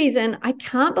 40s and I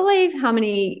can't believe how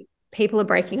many people are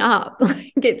breaking up.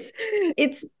 Like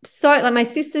it's so like my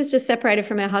sister's just separated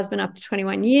from her husband after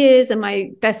 21 years and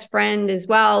my best friend as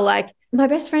well. Like my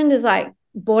best friend is like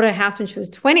bought her house when she was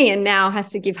 20 and now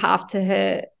has to give half to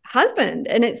her husband.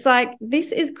 And it's like,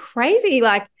 this is crazy.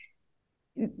 Like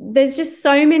there's just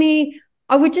so many,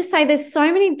 I would just say there's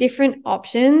so many different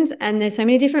options and there's so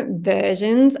many different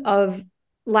versions of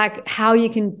like how you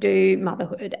can do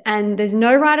motherhood, and there's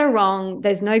no right or wrong.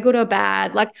 There's no good or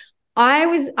bad. Like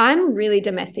I'm really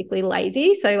domestically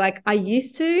lazy. So like I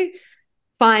used to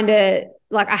find it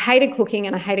like I hated cooking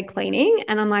and I hated cleaning.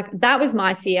 And I'm like, that was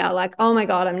my fear. Like, oh my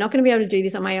God, I'm not going to be able to do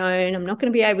this on my own. I'm not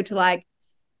going to be able to like,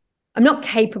 I'm not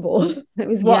capable. That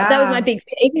was my big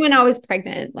fear. Even when I was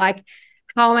pregnant, like,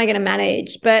 how am I going to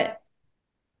manage? But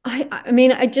I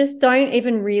mean, I just don't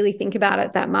even really think about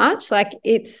it that much. Like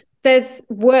there's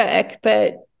work,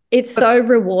 but it's so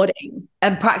rewarding.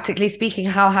 And practically speaking,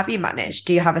 how have you managed?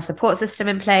 Do you have a support system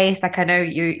in place? Like I know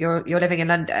you're living in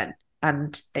London,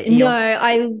 and no,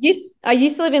 I used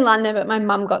to live in London, but my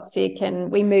mum got sick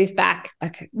and we moved back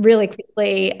really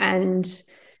quickly. And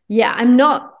yeah,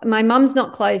 my mum's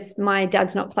not close, my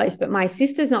dad's not close, but my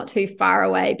sister's not too far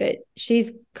away. But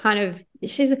she's got an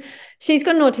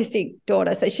autistic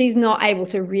daughter, so she's not able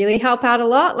to really help out a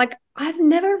lot. Like I've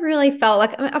never really felt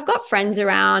like, I mean, I've got friends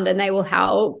around and they will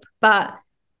help, but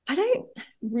I don't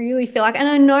really feel like, and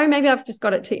I know maybe I've just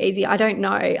got it too easy. I don't know.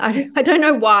 I don't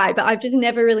know why, but I've just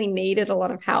never really needed a lot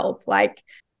of help. Like,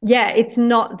 yeah, it's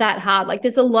not that hard. Like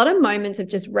there's a lot of moments of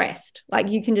just rest. Like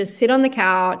you can just sit on the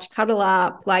couch, cuddle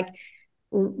up. Like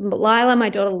Lila, my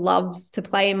daughter, loves to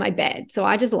play in my bed. So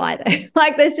I just lie there.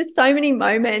 Like there's just so many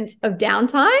moments of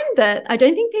downtime that I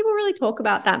don't think people really talk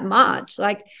about that much.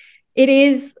 Like it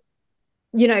is,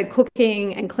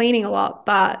 cooking and cleaning a lot,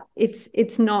 but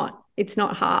it's not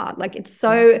hard. Like it's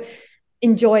so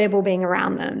enjoyable being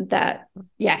around them that,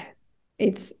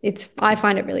 I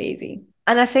find it really easy.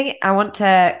 And I think I want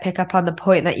to pick up on the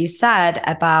point that you said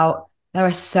about there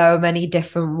are so many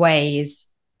different ways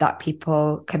that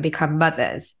people can become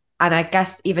mothers. And I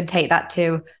guess even take that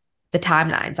to the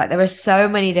timelines. Like there are so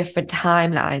many different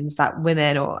timelines that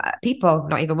women or people,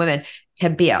 not even women,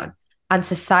 can be on. And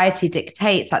society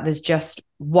dictates that there's just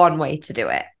one way to do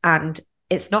it. And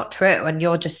it's not true. And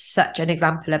you're just such an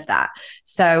example of that.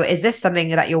 So is this something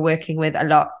that you're working with a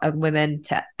lot of women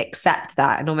to accept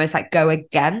that and almost like go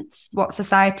against what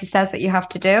society says that you have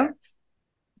to do?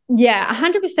 Yeah,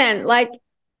 100%. Like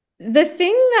the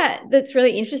thing that's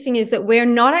really interesting is that we're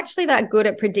not actually that good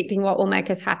at predicting what will make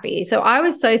us happy. So I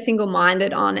was so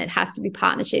single-minded on it has to be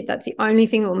partnership. That's the only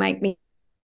thing that will make me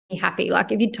happy.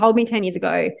 Like if you told me 10 years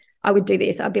ago I would do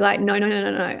this, I'd be like, no,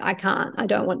 I can't. I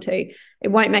don't want to.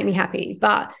 It won't make me happy.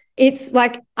 But it's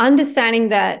like understanding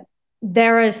that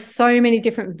there are so many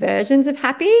different versions of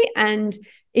happy. And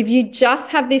if you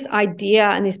just have this idea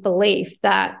and this belief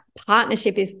that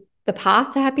partnership is the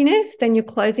path to happiness, then you're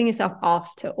closing yourself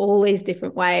off to all these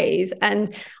different ways.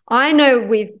 And I know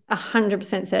with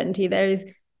 100% certainty, there is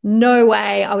no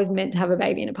way I was meant to have a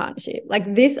baby in a partnership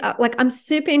like this. Like I'm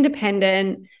super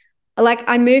independent. Like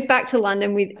I moved back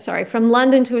to from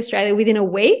London to Australia within a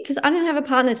week because I didn't have a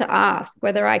partner to ask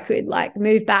whether I could like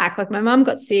move back. Like my mum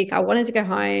got sick. I wanted to go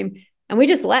home and we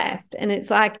just left. And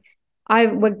it's like,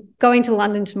 we're going to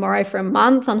London tomorrow for a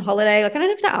month on holiday. Like I don't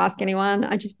have to ask anyone.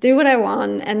 I just do what I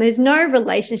want. And there's no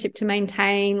relationship to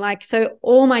maintain. Like, so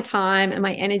all my time and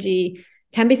my energy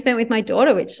can be spent with my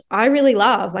daughter, which I really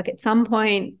love. Like at some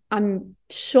point, I'm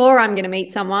sure I'm going to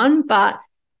meet someone, but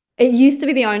it used to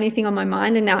be the only thing on my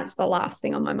mind. And now it's the last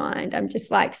thing on my mind. I'm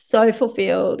just like so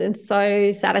fulfilled and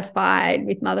so satisfied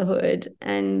with motherhood.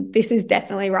 And this is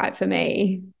definitely right for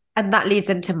me. And that leads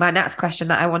into my next question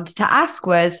that I wanted to ask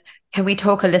was, can we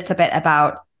talk a little bit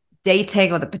about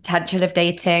dating or the potential of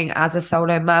dating as a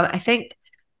solo mom? I think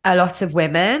a lot of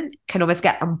women can almost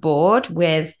get on board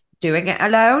with doing it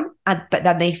alone. But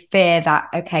then they fear that,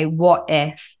 okay, what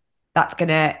if that's going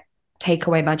to take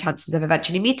away my chances of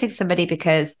eventually meeting somebody?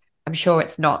 Because I'm sure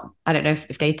it's not, I don't know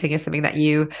if dating is something that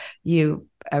you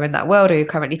are in that world or you're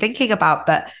currently thinking about,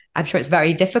 but I'm sure it's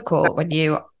very difficult when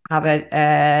you have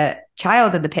a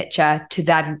child in the picture to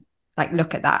then like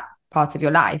look at that part of your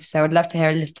life. So I'd love to hear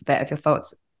a little bit of your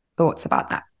thoughts about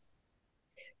that.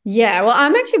 Yeah, well,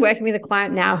 I'm actually working with a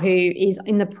client now who is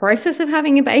in the process of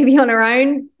having a baby on her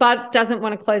own, but doesn't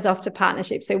want to close off to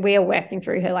partnership. So we are working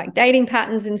through her like dating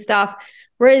patterns and stuff.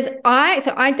 Whereas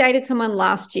I dated someone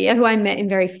last year who I met in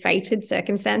very fated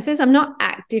circumstances. I'm not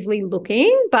actively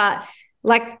looking, but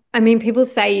like, I mean, people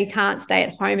say you can't stay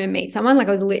at home and meet someone. Like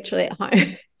I was literally at home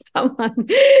with someone and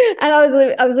I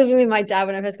was living with my dad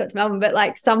when I first got to Melbourne, but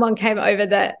like someone came over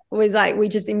that was like, we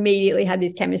just immediately had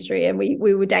this chemistry and we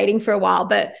were dating for a while.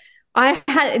 But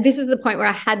this was the point where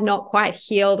I had not quite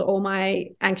healed all my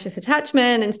anxious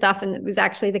attachment and stuff. And it was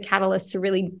actually the catalyst to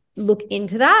really look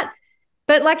into that.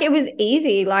 But like, it was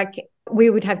easy. Like we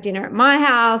would have dinner at my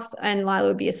house and Lila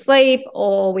would be asleep,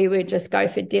 or we would just go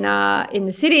for dinner in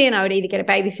the city and I would either get a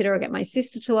babysitter or get my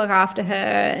sister to look after her.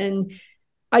 And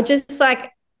I just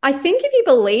like, I think if you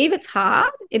believe it's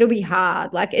hard, it'll be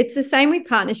hard. Like it's the same with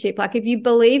partnership. Like if you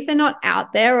believe they're not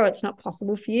out there or it's not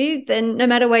possible for you, then no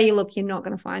matter where you look, you're not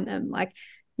going to find them. Like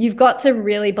you've got to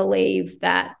really believe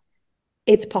that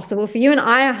it's possible for you. And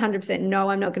I 100% know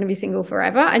I'm not going to be single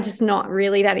forever. I'm just not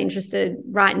really that interested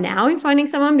right now in finding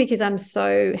someone because I'm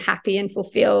so happy and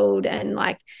fulfilled and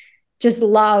like just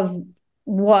love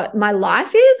what my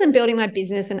life is and building my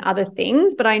business and other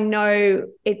things. But I know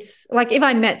it's like if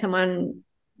I met someone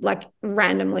like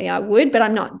randomly, I would, but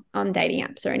I'm not on dating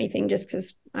apps or anything just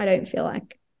because I don't feel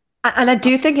like. And I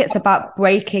do think it's about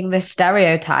breaking the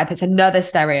stereotype. It's another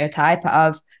stereotype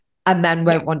of a man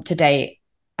won't want to date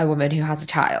a woman who has a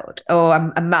child, or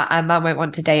a man won't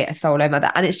want to date a solo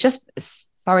mother. And it's just,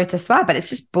 sorry to swear, but it's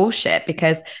just bullshit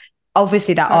because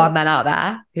obviously there are men out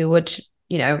there who would,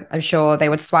 you know, I'm sure they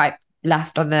would swipe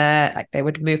left on they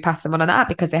would move past someone on that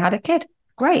because they had a kid.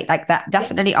 Great. Like that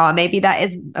definitely are. Maybe that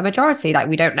is a majority, like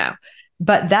we don't know.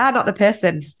 But they're not the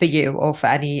person for you or for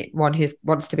anyone who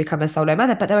wants to become a solo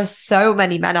mother. But there are so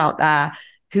many men out there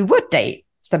who would date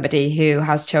somebody who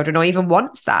has children or even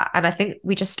wants that. And I think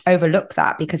we just overlook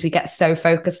that because we get so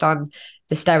focused on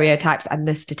the stereotypes and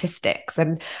the statistics.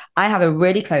 And I have a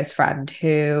really close friend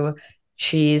who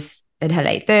she's in her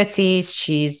late 30s.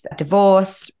 She's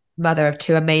divorced, mother of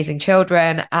two amazing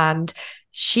children, and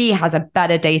she has a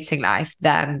better dating life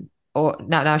than, or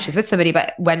now she's with somebody,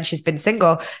 but when she's been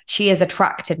single, she has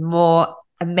attracted more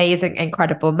amazing,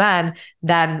 incredible men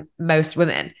than most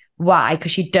women. Why?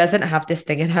 Because she doesn't have this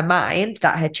thing in her mind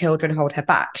that her children hold her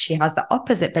back. She has the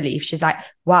opposite belief. She's like,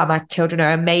 wow, my children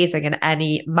are amazing and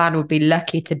any man would be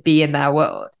lucky to be in their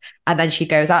world. And then she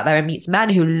goes out there and meets men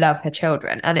who love her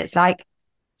children. And it's like,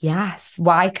 yes,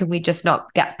 why can we just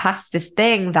not get past this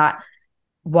thing that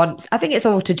once, I think it's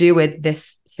all to do with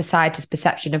this society's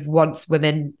perception of once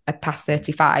women are past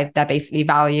 35, their basically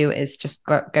value is just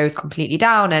goes completely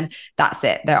down and that's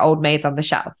it. They're old maids on the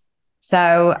shelf.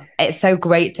 So it's so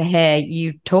great to hear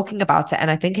you talking about it. And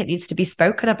I think it needs to be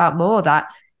spoken about more that,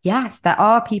 yes, there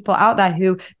are people out there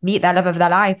who meet their love of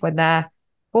their life when they're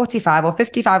 45 or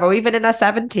 55 or even in their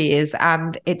 70s.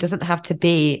 And it doesn't have to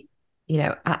be,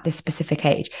 at this specific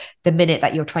age. The minute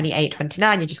that you're 28,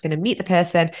 29, you're just going to meet the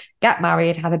person, get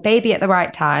married, have a baby at the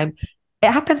right time.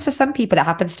 It happens for some people. It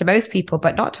happens to most people,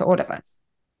 but not to all of us.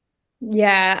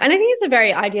 Yeah. And I think it's a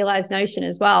very idealized notion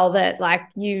as well that like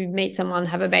you meet someone,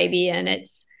 have a baby and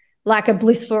it's like a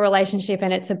blissful relationship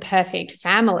and it's a perfect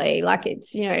family. Like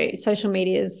it's, social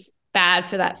media is bad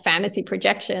for that fantasy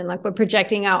projection. Like we're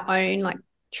projecting our own like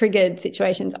triggered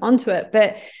situations onto it.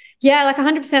 But yeah, like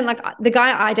 100%, like the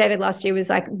guy I dated last year was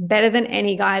like better than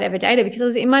any guy I'd ever dated because I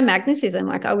was in my magnetism.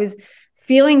 Like I was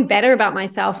feeling better about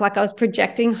myself. Like I was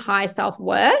projecting high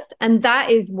self-worth. And that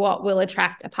is what will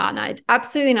attract a partner. It's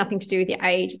absolutely nothing to do with your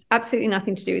age. It's absolutely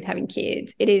nothing to do with having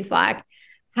kids. It is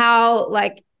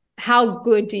how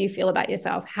good do you feel about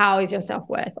yourself? How is your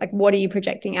self-worth? Like, what are you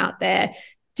projecting out there?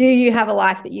 Do you have a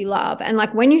life that you love? And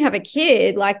like, when you have a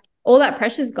kid, like all that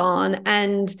pressure's gone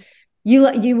and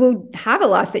you will have a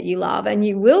life that you love and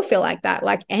you will feel like that.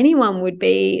 Like anyone would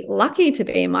be lucky to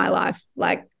be in my life.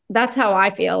 Like, that's how I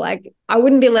feel. Like I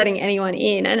wouldn't be letting anyone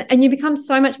in and you become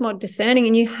so much more discerning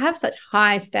and you have such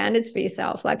high standards for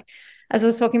yourself. Like as I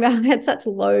was talking about, I had such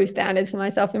low standards for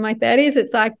myself in my 30s.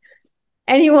 It's like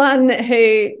anyone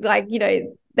who like,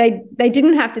 they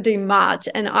didn't have to do much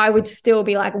and I would still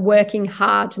be like working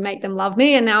hard to make them love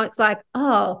me. And now it's like,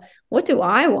 oh, what do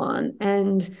I want?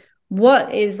 And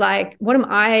what am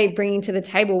I bringing to the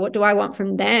table? What do I want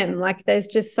from them? Like there's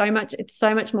just it's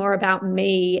so much more about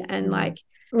me and like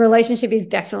relationship is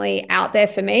definitely out there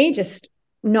for me, just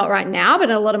not right now, but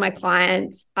a lot of my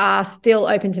clients are still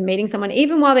open to meeting someone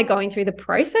even while they're going through the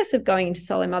process of going into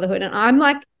solo motherhood. And I'm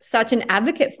like such an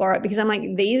advocate for it because I'm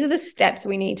like, these are the steps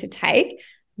we need to take.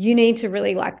 You need to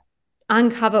really like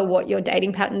uncover what your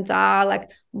dating patterns are, like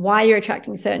why you're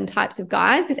attracting certain types of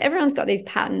guys, because everyone's got these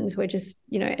patterns. We're just,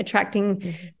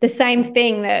 attracting the same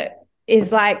thing that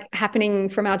is like happening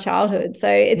from our childhood. So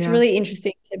it's really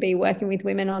interesting to be working with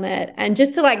women on it and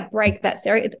just to like break that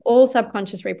stereotype. It's all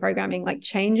subconscious reprogramming, like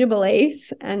change your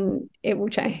beliefs and it will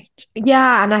change.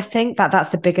 Yeah. And I think that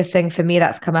that's the biggest thing for me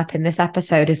that's come up in this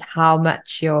episode is how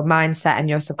much your mindset and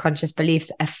your subconscious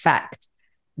beliefs affect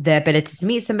the ability to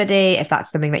meet somebody, if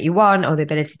that's something that you want, or the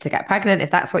ability to get pregnant,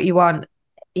 if that's what you want.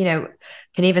 Can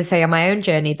even say on my own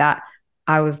journey that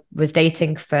I was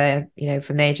dating for,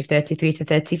 from the age of 33 to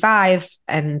 35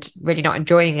 and really not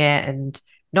enjoying it and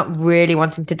not really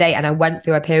wanting to date. And I went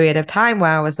through a period of time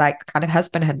where I was like kind of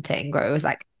husband hunting, where it was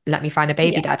like, let me find a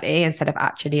baby daddy instead of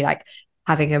actually like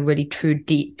having a really true,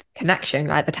 deep connection.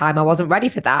 At the time, I wasn't ready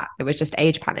for that. It was just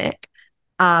age panic.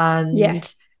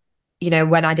 And,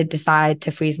 when I did decide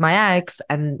to freeze my eggs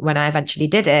and when I eventually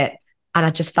did it, and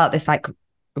I just felt this like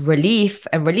relief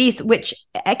and release, which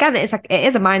again, it's like, it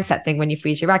is a mindset thing when you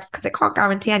freeze your eggs because it can't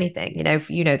guarantee anything.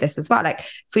 You know this as well. Like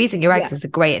freezing your eggs is a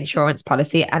great insurance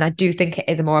policy. And I do think it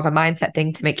is more of a mindset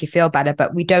thing to make you feel better,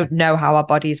 but we don't know how our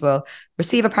bodies will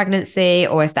receive a pregnancy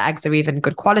or if the eggs are even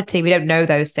good quality. We don't know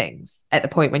those things at the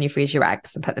point when you freeze your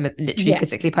eggs and put them literally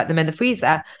physically put them in the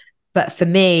freezer. But for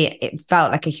me, it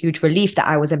felt like a huge relief that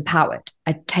I was empowered.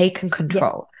 I'd taken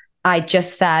control. I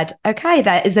just said, okay,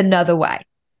 there is another way.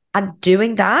 And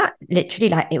doing that, literally,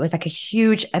 like it was like a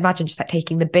huge, imagine just like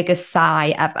taking the biggest sigh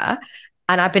ever.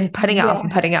 And I've been putting it off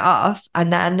and putting it off.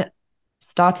 And then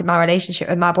started my relationship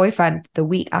with my boyfriend the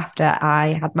week after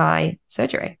I had my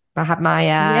surgery. I had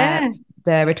my,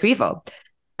 the retrieval.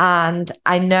 And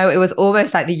I know it was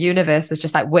almost like the universe was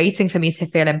just like waiting for me to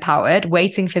feel empowered,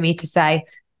 waiting for me to say,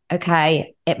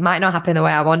 okay, it might not happen the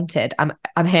way I wanted.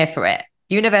 I'm here for it.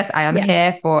 Universe, I am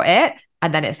here for it.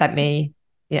 And then it sent me,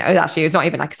 It was not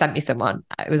even like sent me someone.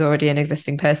 It was already an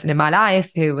existing person in my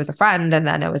life who was a friend. And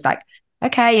then it was like,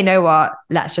 okay, you know what?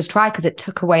 Let's just try, because it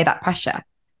took away that pressure.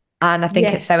 And I think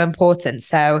it's so important.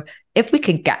 So if we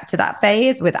can get to that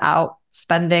phase without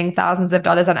spending thousands of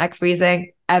dollars on egg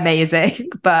freezing, amazing.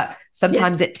 But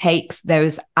sometimes it takes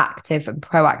those active and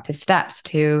proactive steps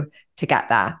to get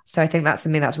there. So I think that's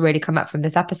something that's really come up from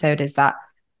this episode, is that,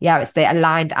 it's the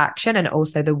aligned action and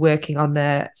also the working on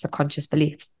the subconscious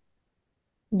beliefs.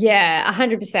 Yeah,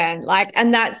 100%. Like,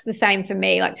 and that's the same for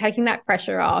me. Like, taking that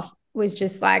pressure off was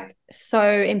just like so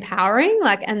empowering.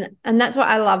 Like, and that's what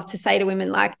I love to say to women,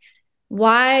 like,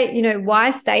 why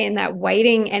stay in that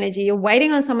waiting energy? You're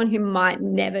waiting on someone who might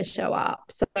never show up.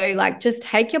 So like, just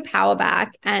take your power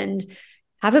back and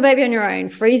have a baby on your own,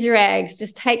 freeze your eggs,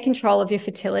 just take control of your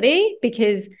fertility,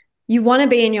 because you want to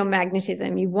be in your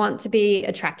magnetism. You want to be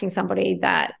attracting somebody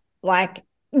that, like,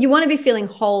 you want to be feeling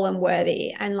whole and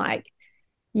worthy, and like,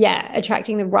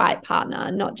 attracting the right partner,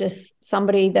 not just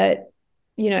somebody that,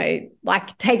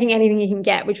 like taking anything you can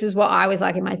get, which was what I was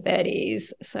like in my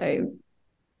 30s. So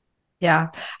yeah.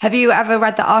 Have you ever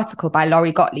read the article by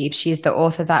Lori Gottlieb? She's the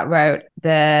author that wrote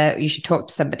You Should Talk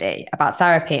to Somebody About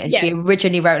Therapy. And she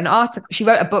originally wrote an article. She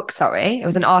wrote a book, sorry. It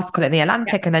was an article in The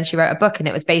Atlantic. And then she wrote a book, and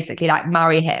it was basically like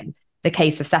Marry Him, The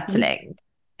Case of Settling.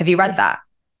 Have you read that?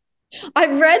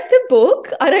 I've read the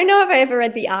book. I don't know if I ever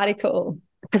read the article.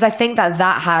 Because I think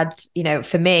that had,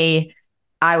 for me,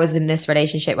 I was in this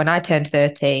relationship when I turned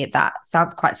 30. That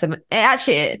sounds quite similar.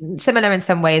 Actually, similar in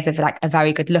some ways, of like a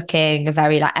very good looking, a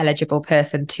very like eligible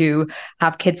person to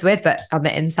have kids with. But on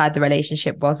the inside, the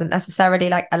relationship wasn't necessarily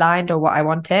like aligned or what I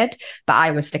wanted. But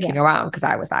I was sticking around because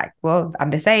I was like, well,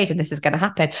 I'm this age and this is going to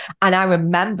happen. And I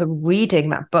remember reading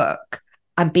that book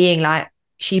and being like,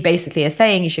 she basically is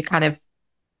saying you should kind of,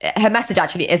 her message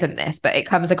actually isn't this, but it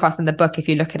comes across in the book if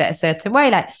you look at it a certain way,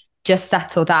 like, just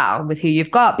settle down with who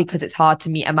you've got, because it's hard to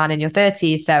meet a man in your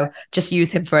 30s. So just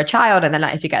use him for a child. And then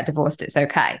like, if you get divorced, it's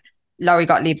okay. Lori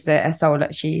Gottlieb's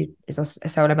she is a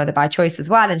solo mother by choice as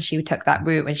well. And she took that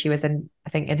route when she was in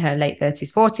her late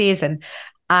 30s, 40s.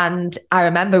 And I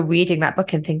remember reading that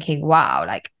book and thinking, wow,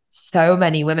 like so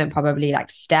many women probably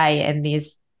like stay in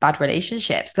these bad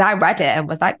relationships. Because I read it and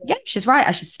was like, yeah, she's right,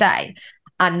 I should stay.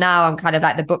 And now I'm kind of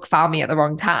like, the book found me at the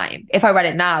wrong time. If I read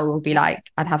it now, it would be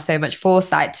like, I'd have so much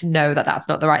foresight to know that that's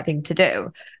not the right thing to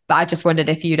do. But I just wondered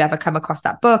if you'd ever come across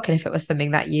that book, and if it was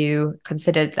something that you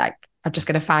considered like, I'm just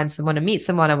going to find someone and meet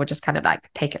someone, and we'll just kind of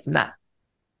like take it from there.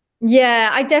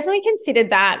 Yeah, I definitely considered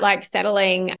that, like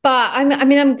settling. But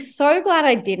I'm so glad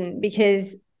I didn't,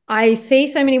 because I see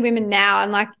so many women now,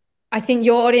 and like, I think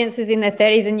your audience is in their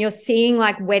 30s, and you're seeing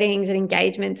like weddings and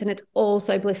engagements, and it's all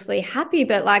so blissfully happy.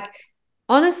 But like,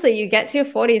 honestly, you get to your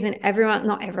 40s and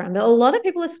not everyone, but a lot of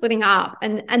people are splitting up,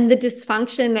 and the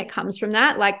dysfunction that comes from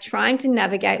that, like trying to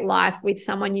navigate life with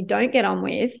someone you don't get on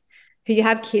with, who you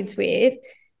have kids with,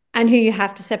 and who you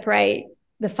have to separate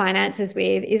the finances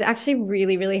with, is actually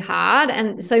really, really hard.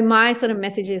 And so my sort of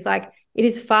message is like, it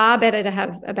is far better to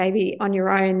have a baby on your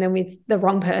own than with the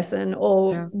wrong person,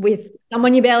 or with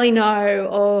someone you barely know,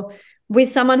 or with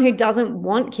someone who doesn't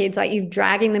want kids, like you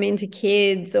dragging them into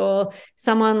kids, or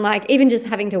someone like even just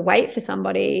having to wait for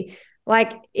somebody.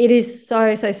 Like, it is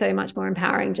so, so, so much more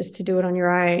empowering just to do it on your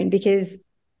own, because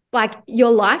like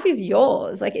your life is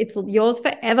yours. Like, it's yours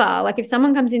forever. Like, if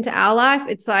someone comes into our life,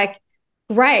 it's like,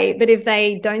 great. But if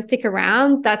they don't stick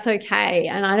around, that's okay.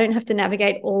 And I don't have to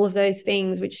navigate all of those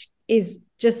things, which is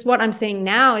just what I'm seeing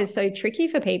now is so tricky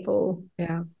for people.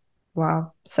 Yeah.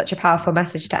 Wow. Such a powerful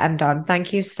message to end on.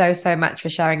 Thank you so, so much for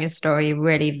sharing your story.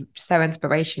 Really so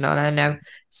inspirational. And I know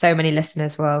so many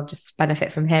listeners will just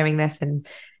benefit from hearing this and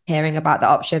hearing about the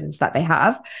options that they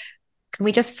have. Can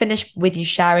we just finish with you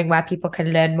sharing where people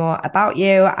can learn more about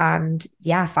you and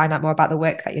find out more about the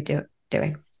work that you're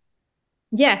doing?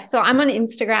 Yes. So I'm on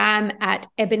Instagram at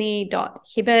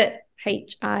ebony.hibbert,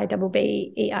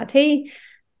 Hibbert.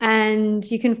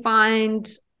 And you can find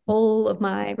all of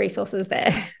my resources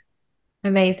there.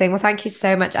 Amazing. Well, thank you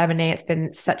so much, Ebony. It's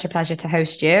been such a pleasure to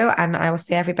host you, and I will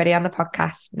see everybody on the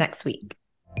podcast next week.